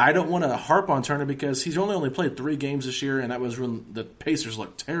 I don't want to harp on Turner because he's only played 3 games this year, and that was when the Pacers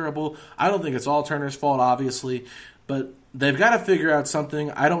looked terrible. I don't think it's all Turner's fault, obviously, but they've got to figure out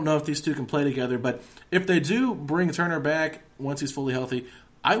something. I don't know if these two can play together, but if they do bring Turner back once he's fully healthy,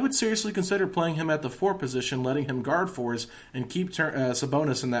 I would seriously consider playing him at the 4 position, letting him guard 4s, and keep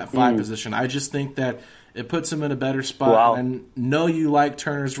Sabonis in that 5 position. I just think that it puts him in a better spot. Wow. And know you like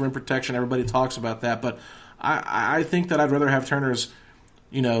Turner's rim protection. Everybody talks about that. But I think that I'd rather have Turner's,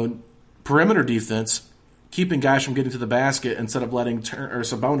 perimeter defense, keeping guys from getting to the basket instead of letting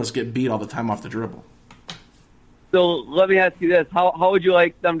Sabonis get beat all the time off the dribble. So let me ask you this. How would you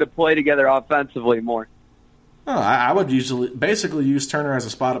like them to play together offensively more? Oh, I would basically use Turner as a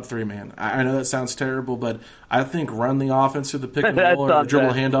spot-up 3-man. I know that sounds terrible, but I think run the offense through the pick and roll or the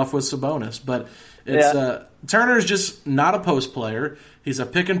dribble handoff with Sabonis. But Turner's just not a post player. He's a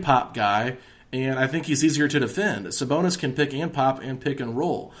pick-and-pop guy, and I think he's easier to defend. Sabonis can pick and pop and pick and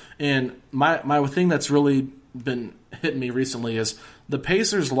roll. And my thing that's really been hitting me recently is the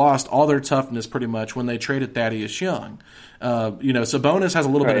Pacers lost all their toughness pretty much when they traded Thaddeus Young. Sabonis has a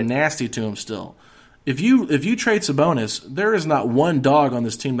little bit of nasty to him still. If you trade Sabonis, there is not one dog on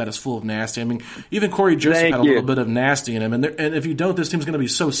this team that is full of nasty. I mean, even Corey Joseph had a little bit of nasty in him, and if you don't, this team's going to be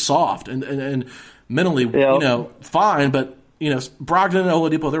so soft and mentally, fine. But Brogdon and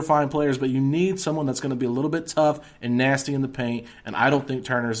Oladipo, they're fine players, but you need someone that's going to be a little bit tough and nasty in the paint, and I don't think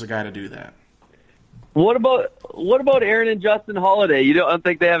Turner's the guy to do that. What about Aaron and Justin Holiday? You don't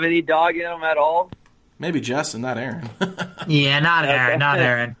think they have any dog in them at all? Maybe Justin, not Aaron. Yeah, not Aaron. Not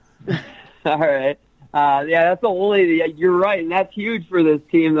Aaron. All right. That's the only. You're right, and that's huge for this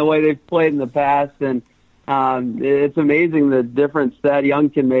team the way they've played in the past. And It's amazing the difference Thad Young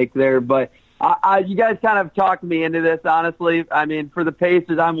can make there. But you guys kind of talked me into this, honestly. I mean, for the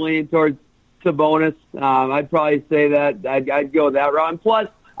Pacers, I'm leaning towards Sabonis. I'd probably say that I'd go that route. And plus,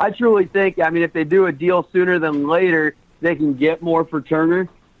 I truly think, I mean, if they do a deal sooner than later, they can get more for Turner.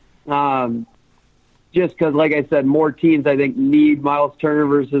 Just because, like I said, more teams, I think, need Miles Turner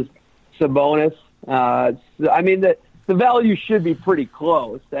versus Sabonis. I mean, the value should be pretty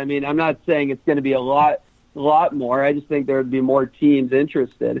close. I mean, I'm not saying it's going to be a lot more. I just think there would be more teams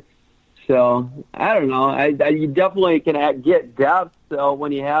interested. So, I don't know. You definitely can get depth. So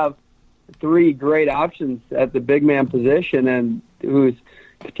when you have 3 great options at the big man position and whose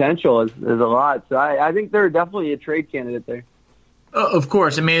potential is a lot. So I think they're definitely a trade candidate there. Of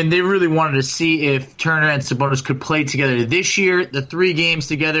course. I mean, they really wanted to see if Turner and Sabonis could play together this year. The 3 games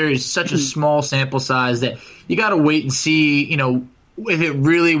together is such a small sample size that you got to wait and see, if it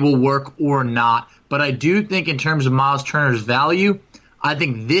really will work or not. But I do think in terms of Miles Turner's value, I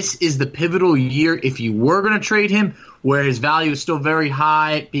think this is the pivotal year if you were going to trade him, where his value is still very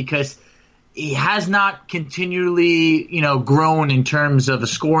high because he has not continually, grown in terms of a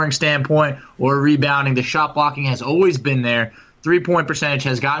scoring standpoint or rebounding. The shot blocking has always been there. 3-point percentage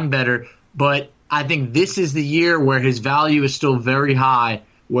has gotten better, but I think this is the year where his value is still very high,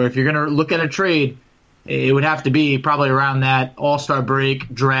 where if you're going to look at a trade, it would have to be probably around that All-Star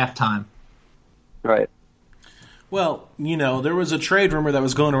break draft time. Right. Well, there was a trade rumor that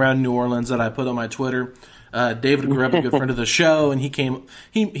was going around New Orleans that I put on my Twitter. David Grubb, a good friend of the show, and he came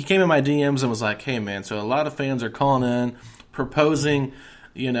in my DMs and was like, hey, man, so a lot of fans are calling in, proposing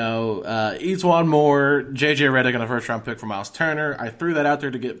Etuan Moore, J.J. Redick, and a first-round pick for Miles Turner. I threw that out there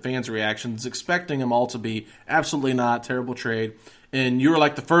to get fans' reactions, expecting them all to be absolutely not, terrible trade. And you were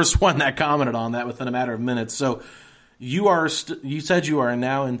like the first one that commented on that within a matter of minutes. So you said you are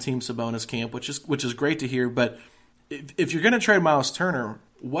now in Team Sabonis camp, which is great to hear. But if you're going to trade Miles Turner,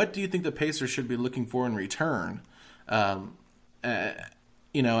 what do you think the Pacers should be looking for in return?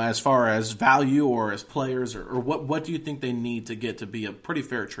 As far as value or as players, or what do you think they need to get to be a pretty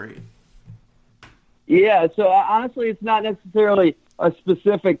fair trade? Yeah, so honestly, it's not necessarily a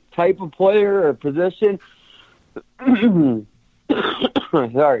specific type of player or position.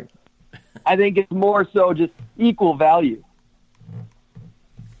 Sorry. I think it's more so just equal value.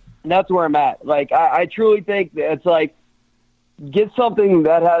 And that's where I'm at. Like, I truly think that it's like, get something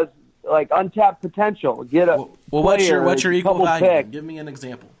that has like untapped potential. Get a what's your equal value? Pick. Give me an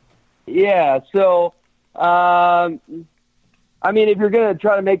example. Yeah, so I mean, if you're going to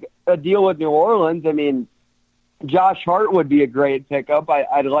try to make a deal with New Orleans, I mean, Josh Hart would be a great pickup.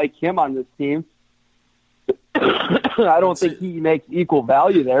 I'd like him on this team. I don't think he makes equal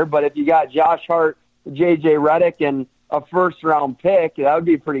value there, but if you got Josh Hart, J.J. Redick, and a first-round pick, that would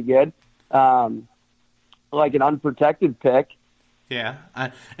be pretty good. Like an unprotected pick. Yeah,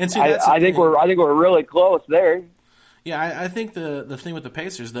 I think we're really close there. Yeah, I think the thing with the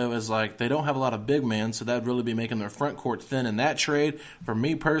Pacers, though, is like they don't have a lot of big men, so that would really be making their front court thin in that trade for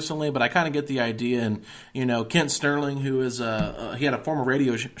me personally. But I kind of get the idea. And, Kent Sterling, who is he had a former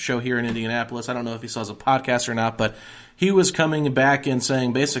radio show here in Indianapolis. I don't know if he still has a podcast or not, but he was coming back and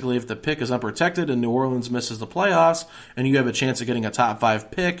saying basically if the pick is unprotected and New Orleans misses the playoffs and you have a chance of getting a top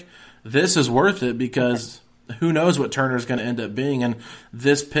 5 pick, this is worth it because who knows what Turner's going to end up being, and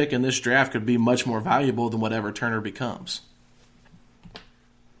this pick in this draft could be much more valuable than whatever Turner becomes.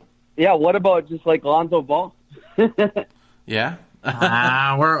 Yeah, what about just like Lonzo Ball? Yeah.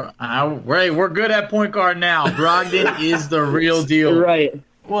 We're good at point guard now. Brogdon is the real deal. Right.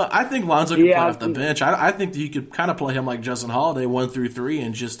 Well, I think Lonzo could play off the bench. I think that you could kind of play him like Justin Holiday 1 through 3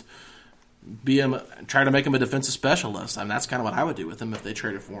 and just try to make him a defensive specialist. I mean, that's kind of what I would do with him if they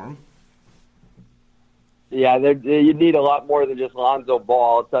traded for him. Yeah, you need a lot more than just Lonzo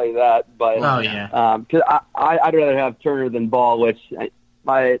Ball, I'll tell you that. But because I'd rather have Turner than Ball, which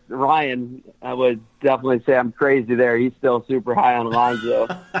Ryan, I would definitely say I'm crazy there. He's still super high on Lonzo.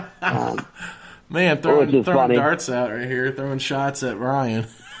 Man, throwing darts out right here, throwing shots at Ryan.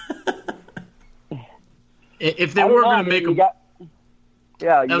 If they were going to make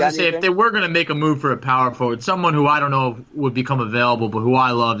if they were going to make a move for a power forward, someone who I don't know would become available, but who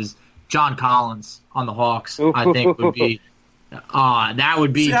I love is John Collins on the Hawks. I think would be that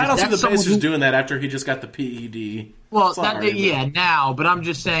would be. See, I don't see the Pacers doing that after he just got the PED. Well, now, but I'm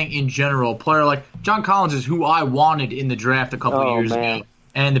just saying in general, a player like John Collins is who I wanted in the draft a couple of years ago,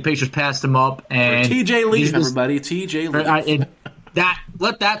 and the Pacers passed him up. And T.J. Leaf, everybody, T.J. Leaf.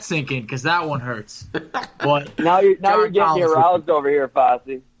 Let that sink in because that one hurts. But now you're getting aroused over here,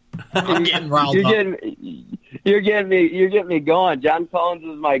 Fossey. I'm getting riled up. You're getting me going. John Collins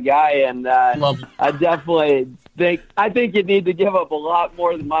is my guy, and I definitely think you need to give up a lot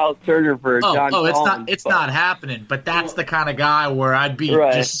more than Miles Turner for John Collins. It's not happening. But that's the kind of guy where I'd be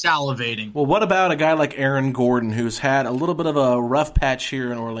just salivating. Well, what about a guy like Aaron Gordon, who's had a little bit of a rough patch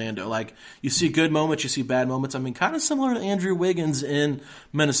here in Orlando? Like, you see good moments, you see bad moments. I mean, kind of similar to Andrew Wiggins in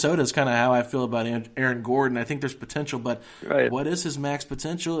Minnesota is kind of how I feel about Aaron Gordon. I think there's potential, but what is his max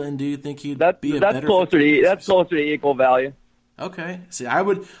potential? And do you think he'd be a better? That's closer to equal value. Okay. See, I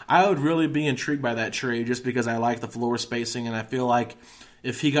would really be intrigued by that trade just because I like the floor spacing, and I feel like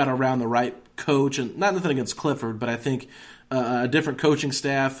if he got around the right coach, and not nothing against Clifford, but I think a different coaching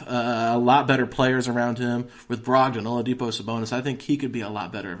staff, a lot better players around him with Brogdon, Oladipo, Sabonis, I think he could be a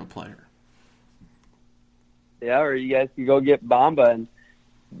lot better of a player. Yeah, or you guys could go get Bamba and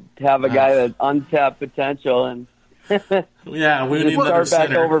have a guy with untapped potential and yeah, we need another start back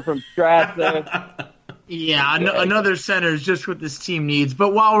center. over from scratch there. Yeah, another center is just what this team needs.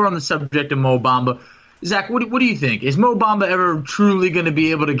 But while we're on the subject of Mo Bamba, Zach, what do you think? Is Mo Bamba ever truly going to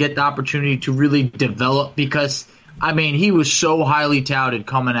be able to get the opportunity to really develop? Because, I mean, he was so highly touted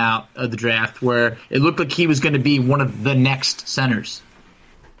coming out of the draft where it looked like he was going to be one of the next centers.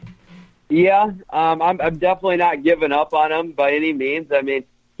 Yeah, I'm definitely not giving up on him by any means. I mean,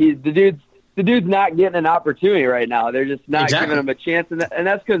 the dude's not getting an opportunity right now. They're just not giving him a chance, and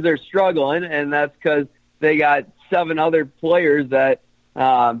that's because they're struggling, and that's because they got 7 other players that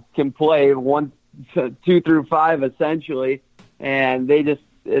can play 1, 2 through 5 essentially, and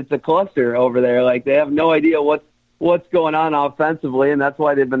it's a cluster over there. Like, they have no idea what's going on offensively, and that's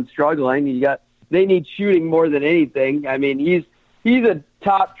why they've been struggling. They need shooting more than anything. I mean, he's a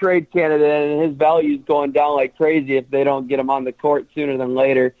top trade candidate, and his value's going down like crazy if they don't get him on the court sooner than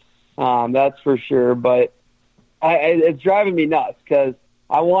later. That's for sure. But it's driving me nuts because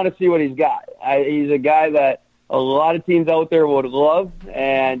I want to see what he's got. He's a guy that a lot of teams out there would love,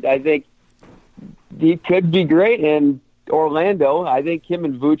 and I think he could be great in Orlando. I think him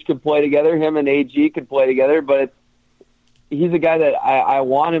and Vooch could play together. Him and AG could play together. But he's a guy that I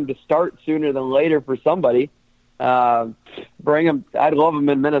want him to start sooner than later for somebody. Bring him. I'd love him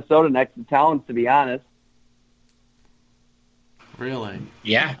in Minnesota next to Towns, to be honest. Really?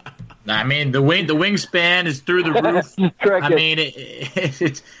 Yeah. I mean, the wingspan is through the roof. I mean,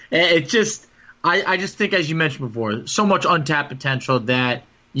 it just I just think, as you mentioned before, so much untapped potential that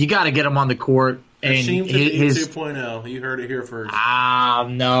you got to get him on the court. And Hasheem Thabeet 2.0. You heard it here first.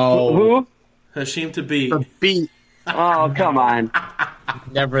 No. Who? Hasheem Thabeet. Oh, come on.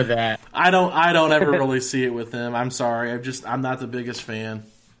 Never that. I don't ever really see it with him. I'm sorry. I'm not the biggest fan.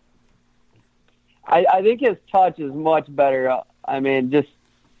 I think his touch is much better. I mean, just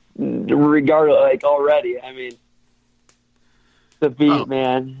regardless, like already. I mean, the beat,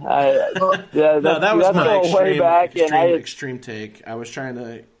 man. That was my way back, extreme take. I was trying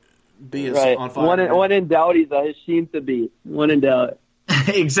to be as on fire. When in doubt, he's a Hasheem to beat. When in doubt.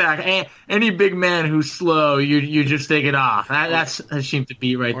 Exactly. Any big man who's slow, you just take it off. That's Hasheem to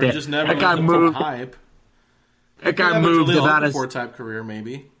beat right there. Just never that guy moved. Hype. That guy moved about his type career,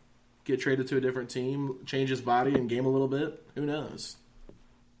 maybe. Get traded to a different team, change his body and game a little bit. Who knows?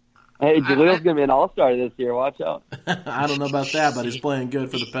 Hey, Jalil's going to be an all-star this year. Watch out. I don't know about that, but he's playing good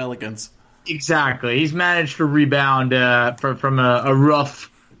for the Pelicans. Exactly. He's managed to rebound from a rough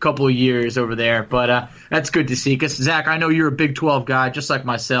couple of years over there, but that's good to see. Because, Zach, I know you're a Big 12 guy, just like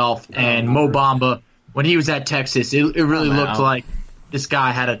myself, and Mo Bamba, when he was at Texas, it really looked like this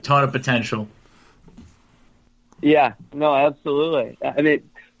guy had a ton of potential. Yeah, no, absolutely. I mean,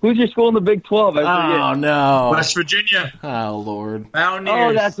 who's your school in the Big 12? I forget. Oh, no. West Virginia. Oh, Lord.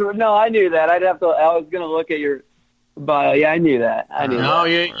 Mountaineers. No, I knew that. I was going to look at your bio. Yeah, I knew that. No,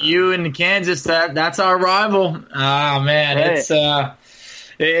 you and Kansas, that's our rival. Ah, man, hey.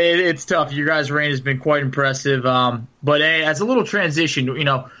 It's tough. Your guys' reign has been quite impressive. But hey, as a little transition,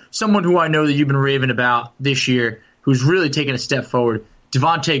 someone who I know that you've been raving about this year, who's really taken a step forward,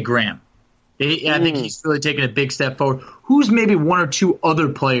 Devontae Graham. I think he's really taken a big step forward. Who's maybe one or two other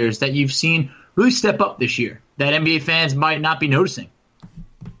players that you've seen really step up this year that NBA fans might not be noticing?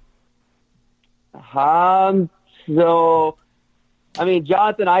 So, I mean,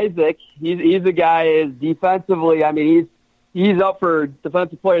 Jonathan Isaac, he's a guy is defensively, I mean, he's up for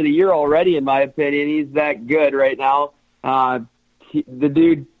Defensive Player of the Year already, in my opinion. He's that good right now. The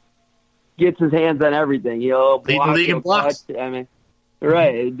dude gets his hands on everything. Block, league in blocks. I mean,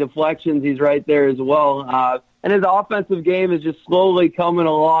 right. Deflections, he's right there as well. And his offensive game is just slowly coming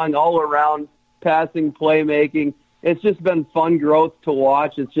along all around, passing, playmaking. It's just been fun growth to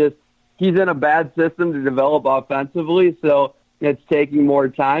watch. It's just he's in a bad system to develop offensively, so it's taking more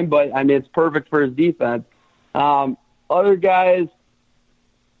time. But, I mean, it's perfect for his defense. Other guys,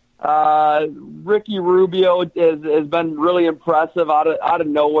 Ricky Rubio has been really impressive out of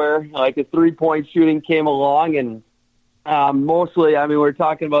nowhere. Like the 3-point shooting came along, and mostly, I mean, we're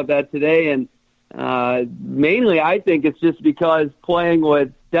talking about that today, and mainly I think it's just because playing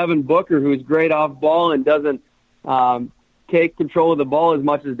with Devin Booker, who's great off ball and doesn't take control of the ball as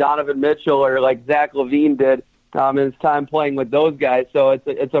much as Donovan Mitchell or like Zach LaVine did in his time playing with those guys. So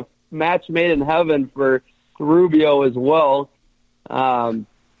it's a match made in heaven for Rubio as well. Other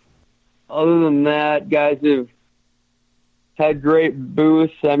than that, guys have had great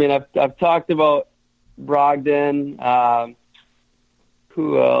boosts. I mean, I've talked about Brogdon.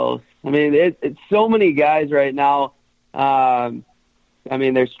 Who else? I mean, it's so many guys right now. I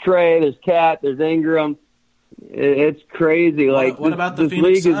mean, there's Trey, there's Cat, there's Ingram. It's crazy. Like, what about the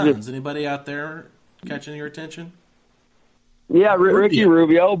Phoenix Suns? Anybody out there catching your attention? Yeah, Ricky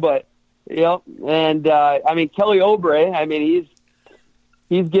Rubio, but and I mean Kelly Oubre. I mean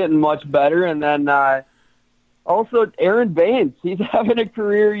he's getting much better, and then also Aaron Baines. He's having a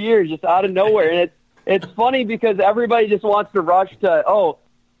career year just out of nowhere, and it's funny because everybody just wants to rush to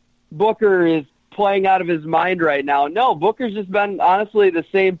Booker is playing out of his mind right now. No, Booker's just been honestly the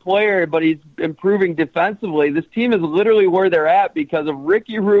same player, but he's improving defensively. This team is literally where they're at because of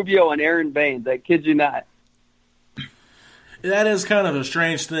Ricky Rubio and Aaron Baines. I kid you not. That is kind of a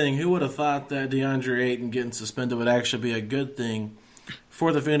strange thing. Who would have thought that DeAndre Ayton getting suspended would actually be a good thing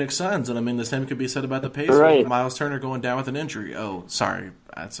for the Phoenix Suns? And I mean, the same could be said about the Pacers. Right. Miles Turner going down with an injury. Oh, sorry,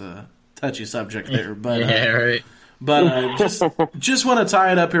 that's a touchy subject there. But right. But just want to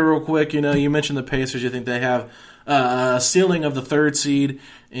tie it up here real quick. You know, you mentioned the Pacers. You think they have a ceiling of the 3rd seed,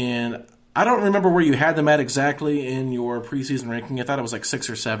 and I don't remember where you had them at exactly in your preseason ranking. I thought it was like 6th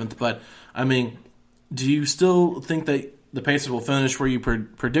or 7th. But I mean, do you still think that the Pacers will finish where you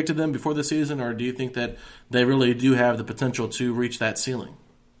predicted them before the season, or do you think that they really do have the potential to reach that ceiling?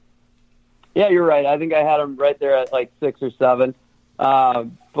 Yeah, you're right. I think I had them right there at like 6 or 7.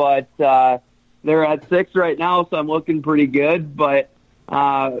 But they're at 6 right now, so I'm looking pretty good. But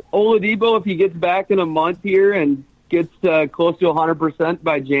Oladipo, if he gets back in a month here and gets close to 100%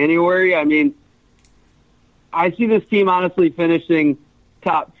 by January, I mean, I see this team honestly finishing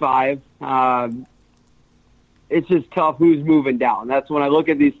top 5. It's just tough who's moving down. That's when I look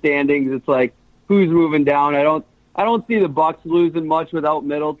at these standings, it's like who's moving down. I don't see the Bucks losing much without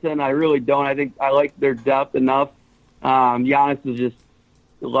Middleton. I really don't. I think I like their depth enough. Giannis is just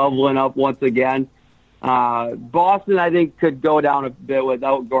leveling up once again. Boston, I think, could go down a bit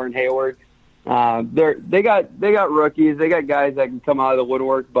without Gordon Hayward. They got rookies, they got guys that can come out of the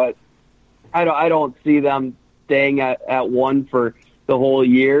woodwork, but I don't see them staying at 1 for the whole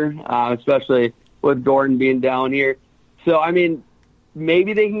year, especially with Gordon being down here. So I mean,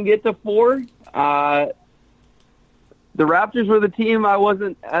 maybe they can get to 4. The Raptors were the team I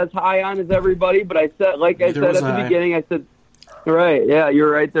wasn't as high on as everybody, but I said at the beginning, I said, right, yeah, you're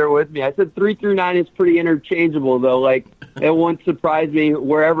right there with me. I said 3 through 9 is pretty interchangeable, though. Like, it wouldn't surprise me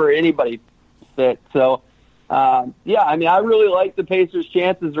wherever anybody fits. So, yeah, I mean, I really like the Pacers'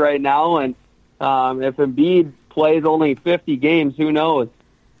 chances right now, and if Embiid plays only 50 games, who knows?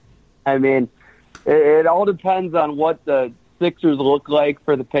 I mean, it all depends on what the Sixers look like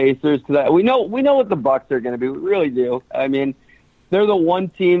for the Pacers. Because we know what the Bucks are going to be. We really do. I mean, they're the one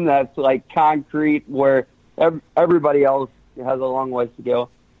team that's like concrete, where everybody else has a long ways to go.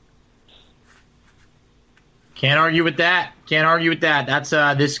 Can't argue with that. That's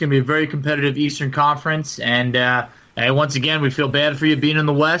this is going to be a very competitive Eastern Conference, and once again, we feel bad for you being in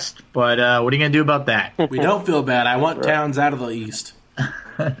the West, but what are you going to do about that? We don't feel bad. I want Towns out of the East.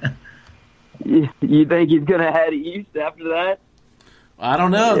 You think he's going to head east after that? I don't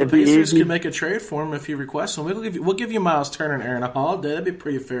know. The Pacers can make a trade for him if you request him. We'll give you Miles Turner and Aaron Holiday. That'd be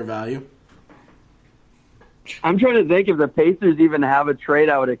pretty fair value. I'm trying to think if the Pacers even have a trade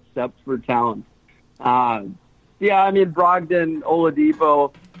I would accept for Towns. Yeah, I mean, Brogdon,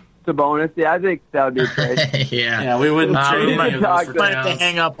 Oladipo, Sabonis. Yeah, I think that would be a trade. Yeah, we wouldn't trade any of those for Towns. Towns. To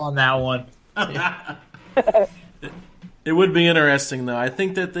hang up on that one. It would be interesting, though. I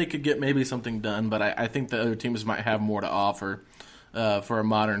think that they could get maybe something done, but I think the other teams might have more to offer for a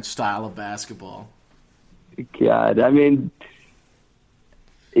modern style of basketball. God, I mean,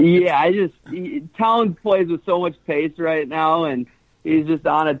 yeah, Towns plays with so much pace right now, and he's just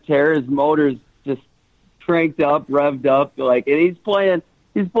on a tear. His motor's just cranked up, revved up, and he's playing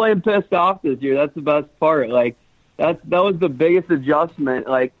pissed off this year. That's the best part. That was the biggest adjustment.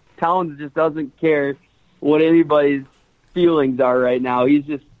 Towns just doesn't care what anybody's feelings are right now. He's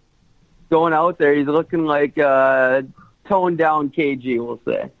just going out there. He's looking like toned down KG, we'll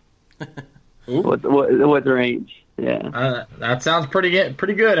say. with the range. Yeah, that sounds pretty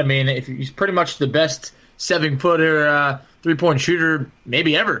good. I mean, if he's pretty much the best 7-footer 3-point shooter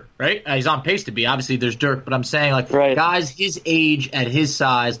maybe ever, right? He's on pace to be. Obviously, there's Dirk, but I'm saying guys his age at his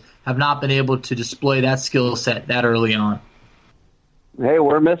size have not been able to display that skill set that early on. Hey,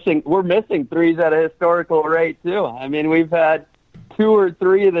 we're missing threes at a historical rate too. I mean, we've had 2 or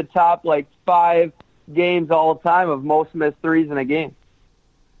 3 of the top 5 games all time of most missed threes in a game.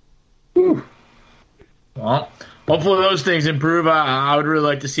 Whew. Well, hopefully those things improve. I would really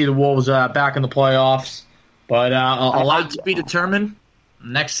like to see the Wolves back in the playoffs, but a lot to be determined.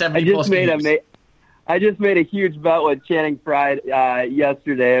 Next 70+ games. I just made a huge bet with Channing Frye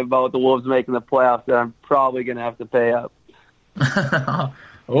yesterday about the Wolves making the playoffs that I'm probably going to have to pay up.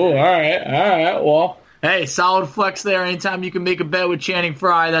 All right. Well, hey, solid flex there. Anytime you can make a bet with Channing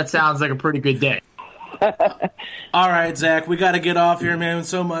Frye, that sounds like a pretty good day. All right, Zach, we got to get off here, man.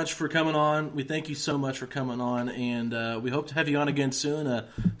 So much for coming on. We thank you so much for coming on, and we hope to have you on again soon,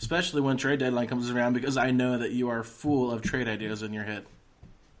 especially when trade deadline comes around, because I know that you are full of trade ideas in your head.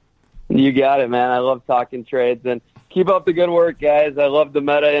 You got it, man. I love talking trades, and keep up the good work, guys. I love the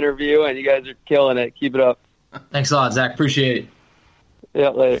meta interview, and you guys are killing it. Keep it up. Thanks a lot, Zach. Appreciate it. Yeah,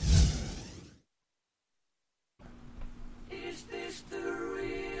 later. Is this the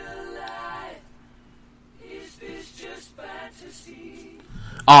real life? Is this just fantasy?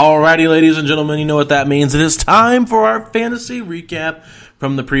 Alrighty, ladies and gentlemen, you know what that means. It is time for our fantasy recap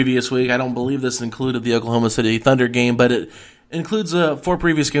from the previous week. I don't believe this included the Oklahoma City Thunder game, but it includes 4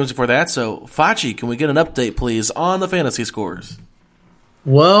 previous games before that. So, Facci, can we get an update, please, on the fantasy scores?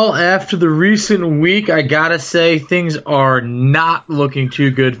 Well, after the recent week, I gotta say things are not looking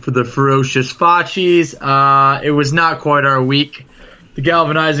too good for the ferocious Faccis. It was not quite our week. The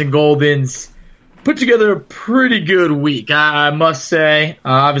Galvanizing Goldens put together a pretty good week, I must say.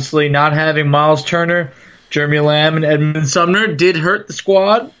 Obviously, not having Miles Turner, Jeremy Lamb, and Edmund Sumner did hurt the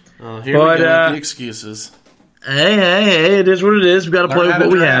squad. Here we go with the excuses. Hey, it is what it is. We got to play with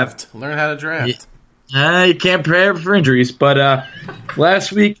what we have. Learn how to draft. Yeah. You can't prepare for injuries. But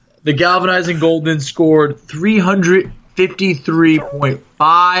last week, the Galvanizing Goldens scored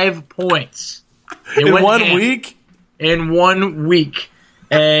 353.5 points. In 1 week? In 1 week.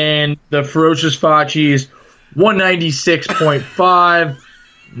 And the Ferocious Faccis, 196.5.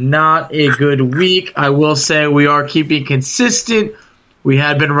 Not a good week. I will say we are keeping consistent. We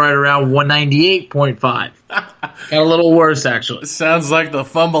had been right around 198.5. Got a little worse, actually. Sounds like the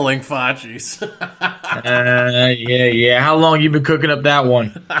fumbling Faccis. Yeah. How long you been cooking up that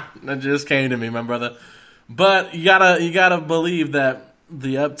one? That just came to me, my brother. But you gotta believe that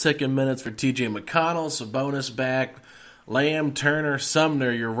the uptick in minutes for T.J. McConnell, Sabonis back, Lamb, Turner,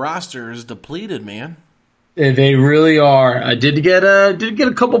 Sumner, your roster is depleted, man. They really are. I did get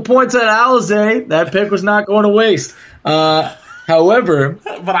a couple points out of Alizé. That pick was not going to waste. However,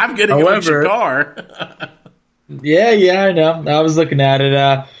 but I'm getting it with Jakar. Yeah, I know. I was looking at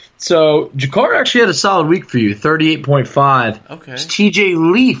it. So Jakar actually had a solid week for you, 38.5. Okay. It's TJ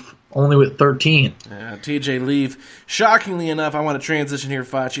Leaf only with 13. Yeah, TJ Leaf. Shockingly enough, I want to transition here,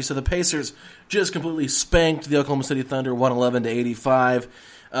 Facci. So the Pacers just completely spanked the Oklahoma City Thunder 111-85.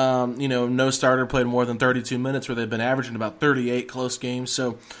 No starter played more than 32 minutes, where they've been averaging about 38 close games.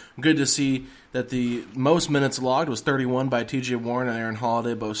 So good to see that the most minutes logged was 31 by T.J. Warren and Aaron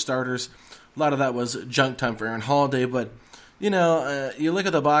Holiday, both starters. A lot of that was junk time for Aaron Holiday, but, you look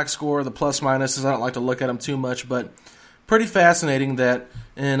at the box score, the plus-minuses, I don't like to look at them too much, but pretty fascinating that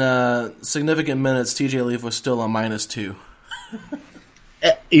in significant minutes, T.J. Leaf was still a -2.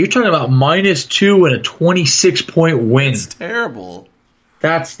 You're talking about -2 and a 26-point win. It's terrible.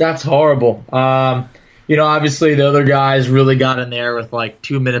 That's horrible. Obviously the other guys really got in there with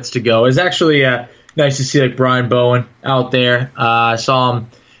 2 minutes to go. It's actually nice to see Brian Bowen out there. I saw him.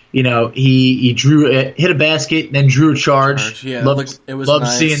 He hit a basket, then drew a charge. Yeah, loved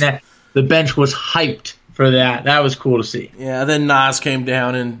nice. Seeing that. The bench was hyped for that. That was cool to see. Yeah, then Nas came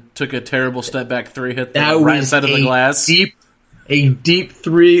down and took a terrible step back three, hit the right side of the glass. A deep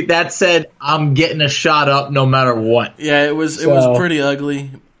three that said, "I'm getting a shot up no matter what." Yeah, it was pretty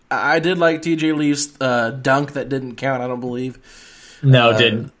ugly. I did like TJ Leaf's dunk that didn't count. I don't believe. No, it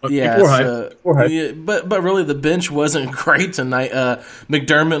didn't. Yeah, but really the bench wasn't great tonight.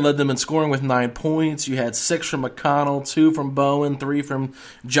 McDermott led them in scoring with 9 points. You had 6 from McConnell, 2 from Bowen, 3 from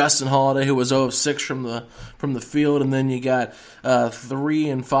Justin Holiday, who was 0 of 6 from the field, and then you got 3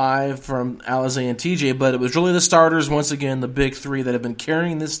 and 5 from Alizé and TJ. But it was really the starters once again, the big three that have been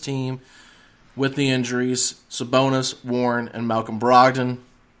carrying this team with the injuries: Sabonis, Warren, and Malcolm Brogdon.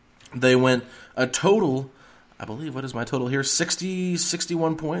 They went a total. I believe, what is my total here?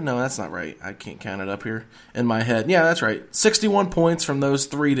 61 point? No, that's not right. I can't count it up here in my head. Yeah, that's right. 61 points from those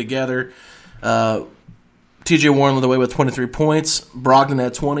three together. TJ Warren led the way with 23 points. Brogdon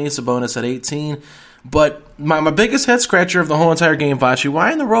at 20. Sabonis at 18. But my biggest head scratcher of the whole entire game, Vachi,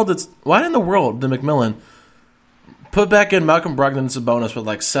 why in the world did McMillan put back in Malcolm Brogdon and Sabonis with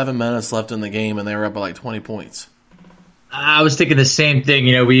like 7 minutes left in the game and they were up by like 20 points? I was thinking the same thing.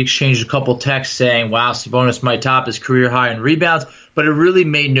 We exchanged a couple texts saying, wow, Sabonis might top his career high in rebounds, but it really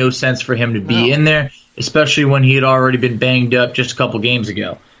made no sense for him to be in there, especially when he had already been banged up just a couple games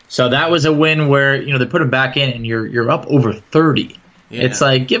ago. So that was a win where, they put him back in and you're up over 30. Yeah. It's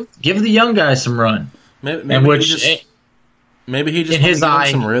like, give the young guys some run. Maybe he just wanted to give him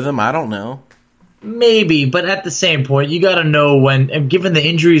some rhythm. I don't know. Maybe, but at the same point, you got to know when, given the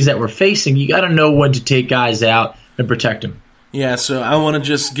injuries that we're facing, you got to know when to take guys out and protect him. Yeah, so I want to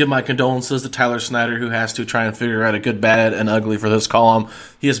just give my condolences to Tyler Snyder, who has to try and figure out a good, bad, and ugly for this column.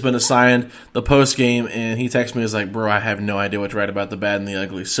 He has been assigned the post game, and he texted me, he's like, bro, I have no idea what to write about the bad and the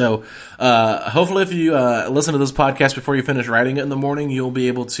ugly. So hopefully if you listen to this podcast before you finish writing it in the morning, you'll be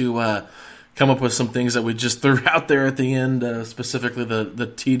able to come up with some things that we just threw out there at the end, specifically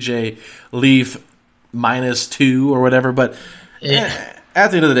the TJ Leaf -2 or whatever. But at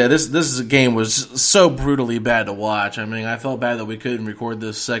the end of the day, this game was so brutally bad to watch. I mean, I felt bad that we couldn't record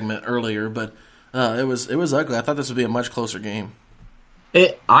this segment earlier, but it was ugly. I thought this would be a much closer game.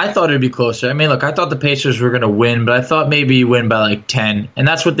 I thought it would be closer. I mean, look, I thought the Pacers were going to win, but I thought maybe you win by like 10, and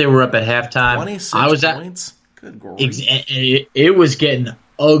that's what they were up at halftime. 26 points? Good grief. It was getting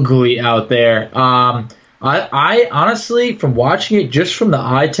ugly out there. I honestly, from watching it just from the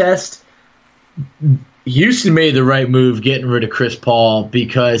eye test, Houston made the right move getting rid of Chris Paul,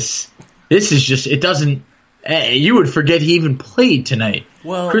 because this is just, it doesn't, you would forget he even played tonight.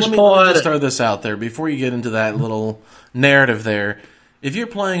 Well, let me just throw this out there before you get into that little narrative there. If you're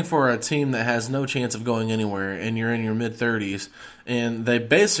playing for a team that has no chance of going anywhere and you're in your mid-30s and they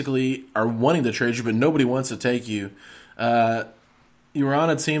basically are wanting to trade you but nobody wants to take you, you were on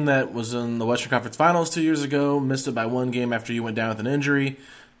a team that was in the Western Conference Finals 2 years ago, missed it by one game after you went down with an injury,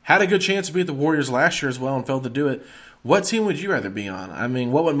 had a good chance to beat the Warriors last year as well and failed to do it. What team would you rather be on? I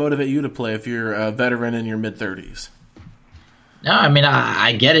mean, what would motivate you to play if you're a veteran in your mid-30s? No, I mean,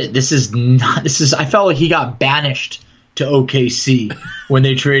 I get it. I felt like he got banished to OKC when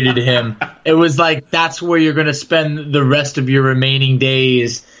they traded him. It was like, that's where you're going to spend the rest of your remaining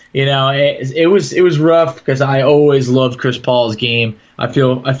days. It was rough because I always loved Chris Paul's game. I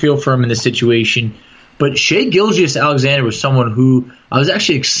feel for him in this situation. But Shai Gilgeous-Alexander was someone who I was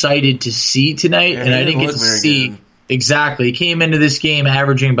actually excited to see tonight, and I didn't get to see good. Exactly. He came into this game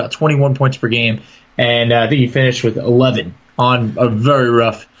averaging about 21 points per game, and I think he finished with 11 on a very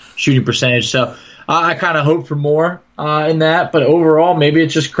rough shooting percentage. So I kind of hope for more in that, but overall, maybe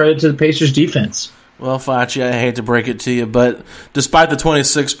it's just credit to the Pacers' defense. Well, Facci, I hate to break it to you, but despite the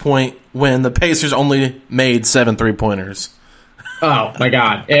 26-point win, the Pacers only made 7 three-pointers. Oh, my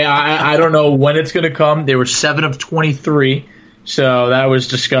God. I don't know when it's going to come. They were 7 of 23, so that was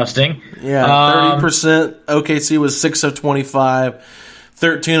disgusting. Yeah, 30%. OKC was 6 of 25,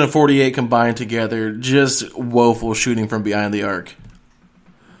 13 of 48 combined together. Just woeful shooting from behind the arc.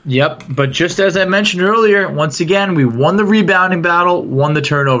 Yep, but just as I mentioned earlier, once again, we won the rebounding battle, won the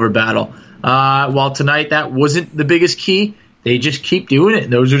turnover battle. While tonight that wasn't the biggest key, they just keep doing it.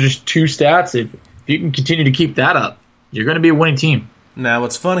 Those are just two stats. If you can continue to keep that up, you're going to be a winning team. Now,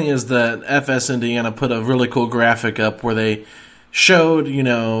 what's funny is that FS Indiana put a really cool graphic up where they showed,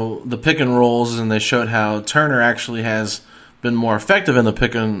 the pick and rolls, and they showed how Turner actually has been more effective in the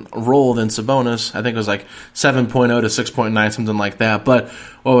pick and roll than Sabonis. I think it was like 7.0 to 6.9, something like that. But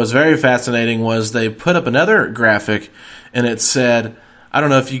what was very fascinating was they put up another graphic, and it said, I don't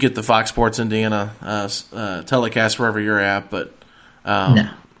know if you get the Fox Sports Indiana telecast wherever you're at, but no.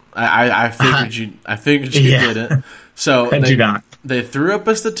 I figured you didn't. So they threw up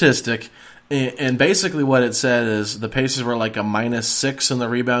a statistic, and basically what it said is the Pacers were like a -6 in the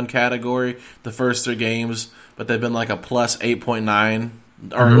rebound category the first 3 games, but they've been like a plus 8.9,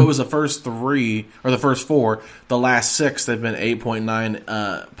 or it was the first 3 or the first 4. The last 6 they've been 8.9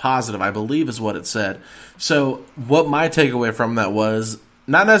 positive, I believe is what it said. So what my takeaway from that was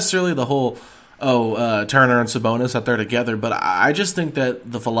not necessarily the whole Turner and Sabonis out there together, but I just think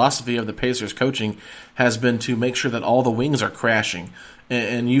that the philosophy of the Pacers coaching has been to make sure that all the wings are crashing.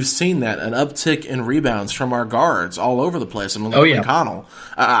 And you've seen that, an uptick in rebounds from our guards all over the place. And McConnell.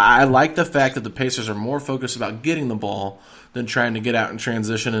 I like the fact that the Pacers are more focused about getting the ball than trying to get out in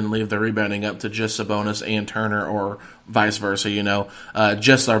transition and leave the rebounding up to just Sabonis and Turner or vice versa,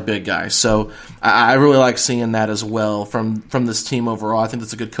 just our big guys. So I really like seeing that as well from this team overall. I think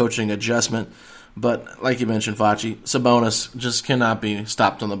that's a good coaching adjustment. But like you mentioned, Facci, Sabonis just cannot be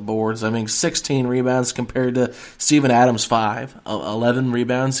stopped on the boards. I mean, 16 rebounds compared to Steven Adams' 5. 11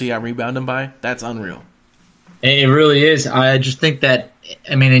 rebounds he got rebounded by. That's unreal. It really is. I just think that,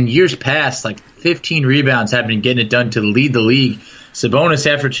 in years past, 15 rebounds have been getting it done to lead the league.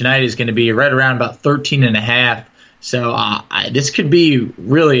 Sabonis after tonight is going to be right around about 13 and a half. So this could be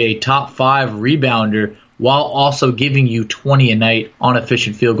really a top 5 rebounder while also giving you 20 a night on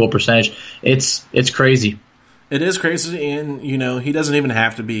efficient field goal percentage. It's crazy. It is crazy, and, he doesn't even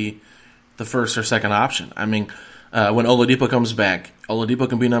have to be the first or second option. When Oladipo comes back, Oladipo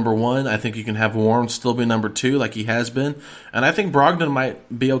can be number 1. I think you can have Warren still be number 2 like he has been. And I think Brogdon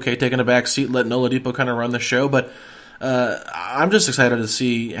might be okay taking a back seat, letting Oladipo kind of run the show. But I'm just excited to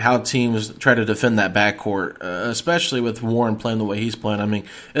see how teams try to defend that backcourt, especially with Warren playing the way he's playing.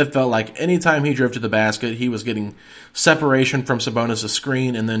 It felt like anytime he drove to the basket, he was getting separation from Sabonis'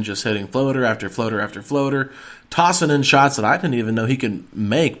 screen and then just hitting floater after floater after floater, tossing in shots that I didn't even know he could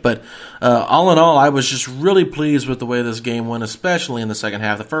make. But all in all, I was just really pleased with the way this game went, especially in the second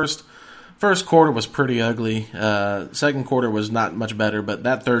half. The first quarter was pretty ugly. Second quarter was not much better, but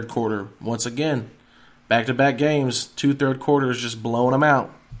that third quarter, once again, back-to-back games, 2 third quarters, just blowing them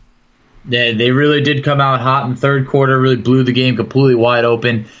out. Yeah, they really did come out hot in the third quarter, really blew the game completely wide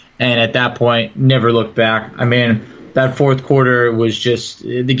open, and at that point, never looked back. That fourth quarter was just,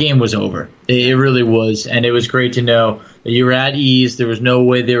 the game was over. It really was, and it was great to know that you were at ease. There was no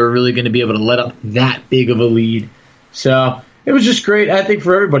way they were really going to be able to let up that big of a lead. So it was just great, I think,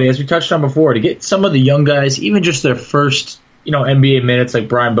 for everybody, as we touched on before, to get some of the young guys, even just their first NBA minutes like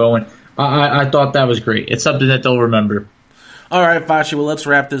Brian Bowen. I thought that was great. It's something that they'll remember. All right, Facci, well, let's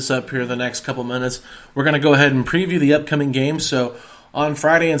wrap this up here the next couple minutes. We're going to go ahead and preview the upcoming games. So on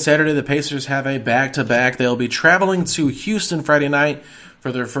Friday and Saturday, the Pacers have a back-to-back. They'll be traveling to Houston Friday night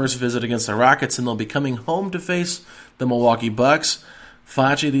for their first visit against the Rockets, and they'll be coming home to face the Milwaukee Bucks.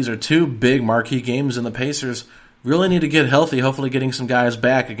 Facci, these are 2 big marquee games, and the Pacers really need to get healthy, hopefully getting some guys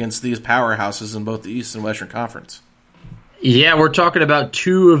back against these powerhouses in both the East and Western Conference. Yeah, we're talking about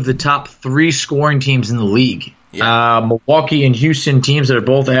 2 of the top 3 scoring teams in the league. Yeah. Milwaukee and Houston teams that are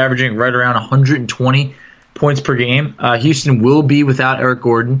both averaging right around 120 points per game. Houston will be without Eric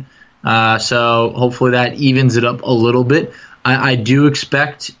Gordon, so hopefully that evens it up a little bit. I do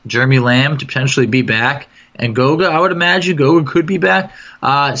expect Jeremy Lamb to potentially be back, and Goga, I would imagine Goga could be back.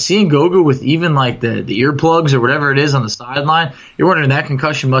 Seeing Goga with even the earplugs or whatever it is on the sideline, you're wondering that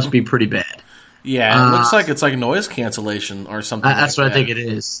concussion must be pretty bad. Yeah, it looks like it's like noise cancellation or something. That's like what that. I think it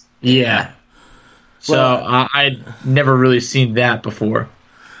is. Yeah. So Well, I'd never really seen that before.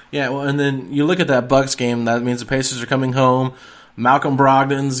 Yeah, well, and then you look at that Bucks game. That means the Pacers are coming home. Malcolm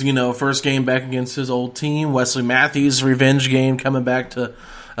Brogdon's, first game back against his old team. Wesley Matthews' revenge game coming back to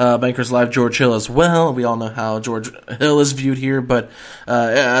Bankers Life. George Hill as well. We all know how George Hill is viewed here, but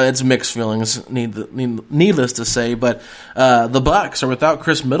it's mixed feelings, needless to say. But the Bucks are without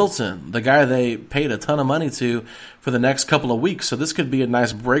Chris Middleton, the guy they paid a ton of money to for the next couple of weeks. So this could be a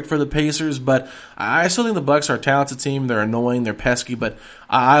nice break for the Pacers. But I still think the Bucks are a talented team. They're annoying. They're pesky. But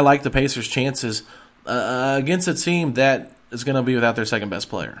I like the Pacers' chances against a team that is going to be without their second best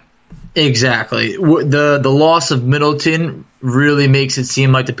player. Exactly. The loss of Middleton really makes it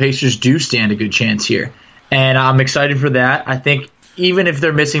seem like the Pacers do stand a good chance here. And I'm excited for that. I think even if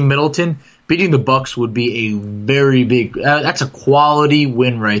they're missing Middleton, beating the Bucks would be a very big that's a quality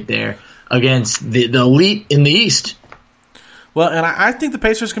win right there against the elite in the East. Well, and I think the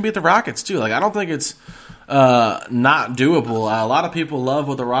Pacers can beat the Rockets, too. I don't think it's not doable. A lot of people love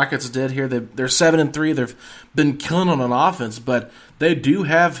what the Rockets did here. They're 7-3. They've been killing on offense, but they do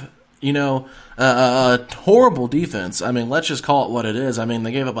have, a horrible defense. Let's just call it what it is.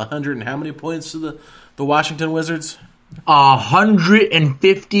 They gave up 100 and how many points to the Washington Wizards?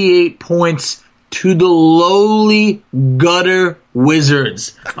 158 points to the lowly gutter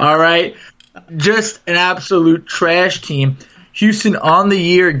Wizards. All right? Just an absolute trash team. Houston on the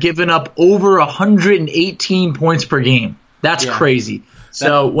year giving up over 118 points per game. That's crazy.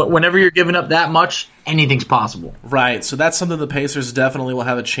 So whenever you're giving up that much, anything's possible. Right. So that's something the Pacers definitely will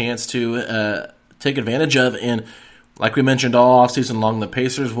have a chance to take advantage of. And like we mentioned all offseason long, the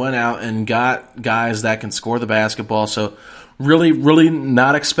Pacers went out and got guys that can score the basketball. So really, really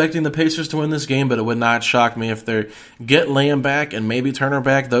not expecting the Pacers to win this game, but it would not shock me if they get Lamb back and maybe Turner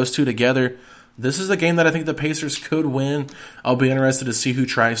back, those two together. This is the game that I think the Pacers could win. I'll be interested to see who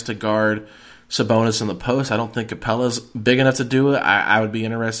tries to guard Sabonis in the post. I don't think Capella's big enough to do it. I would be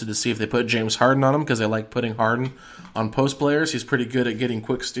interested to see if they put James Harden on him because they like putting Harden on post players. He's pretty good at getting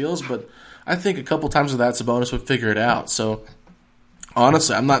quick steals, but I think a couple times of that, Sabonis would figure it out. So,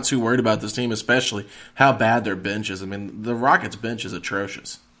 honestly, I'm not too worried about this team, especially how bad their bench is. I mean, the Rockets' bench is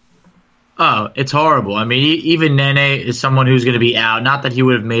atrocious. Oh, it's horrible. I mean, even Nene is someone who's going to be out. Not that he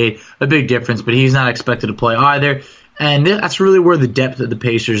would have made a big difference, but he's not expected to play either. And that's really where the depth of the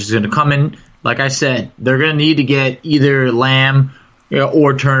Pacers is going to come in. Like I said, they're going to need to get either Lamb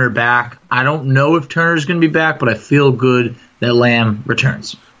or Turner back. I don't know if Turner's going to be back, but I feel good that Lamb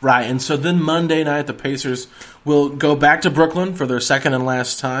returns. Right, and so then Monday night, the Pacers will go back to Brooklyn for their second and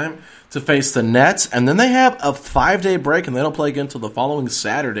last time to face the Nets, and then they have a 5-day break, and they don't play again until the following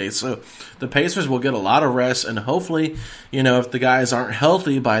Saturday. So the Pacers will get a lot of rest, and hopefully, if the guys aren't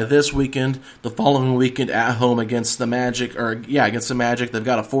healthy by this weekend, the following weekend at home against the Magic, against the Magic, they've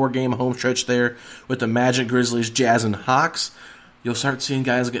got a 4-game home stretch there with the Magic, Grizzlies, Jazz, and Hawks. You'll start seeing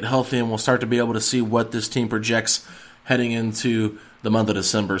guys get healthy, and we'll start to be able to see what this team projects heading into the month of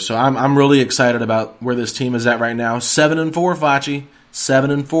December. So I'm really excited about where this team is at right now. 7-4, Facci.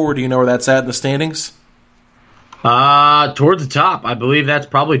 7-4. Do you know where that's at in the standings? Towards the top. I believe that's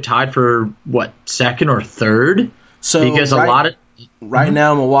probably tied for second or third. So because right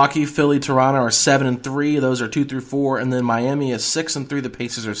now, Milwaukee, Philly, Toronto are 7-3. Those are 2 through 4, and then Miami is 6-3. The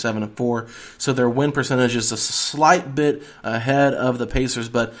Pacers are 7-4. So their win percentage is a slight bit ahead of the Pacers,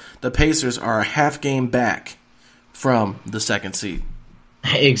 but the Pacers are a half game back from the second seed.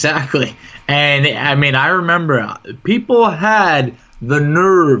 Exactly. And I mean, I remember people had the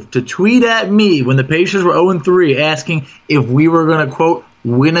nerve to tweet at me when the Pacers were 0-3 asking if we were going to, quote,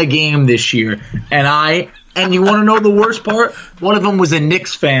 win a game this year. And you want to know the worst part? One of them was a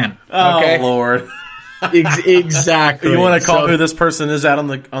Knicks fan. Okay? Oh, Lord. Exactly. You want to call who this person is out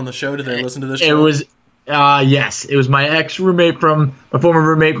on the show? Did they listen to this show? It was, yes. It was my my former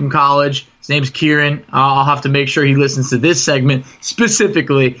roommate from college. His name's Kieran. I'll have to make sure he listens to this segment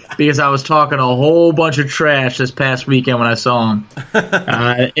specifically because I was talking a whole bunch of trash this past weekend when I saw him.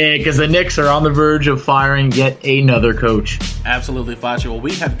 Because the Knicks are on the verge of firing yet another coach. Absolutely, Facci. Well,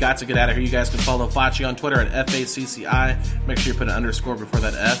 we have got to get out of here. You guys can follow Facci on Twitter at FACCI. Make sure you put an underscore before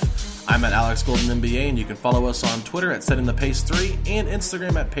that F. I'm at Alex Golden NBA, and you can follow us on Twitter at SettingThePace3 and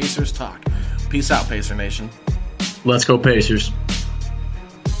Instagram at Pacers Talk. Peace out, Pacer Nation. Let's go, Pacers.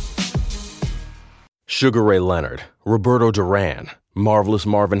 Sugar Ray Leonard, Roberto Duran, Marvelous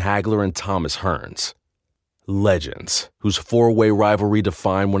Marvin Hagler, and Thomas Hearns. Legends, whose four-way rivalry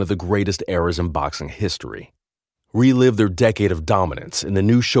defined one of the greatest eras in boxing history. Relive their decade of dominance in the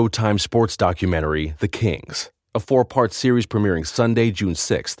new Showtime sports documentary, The Kings, a 4-part series premiering Sunday, June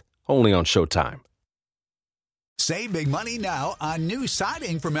 6th, only on Showtime. Save big money now on new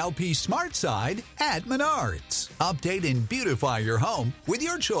siding from LP SmartSide at Menards. Update and beautify your home with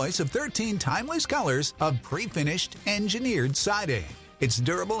your choice of 13 timeless colors of pre-finished engineered siding. It's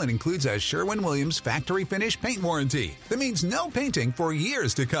durable and includes a Sherwin-Williams factory finish paint warranty that means no painting for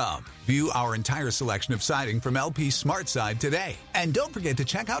years to come. View our entire selection of siding from LP SmartSide today. And don't forget to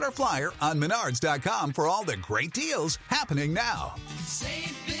check out our flyer on Menards.com for all the great deals happening now.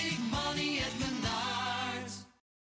 Save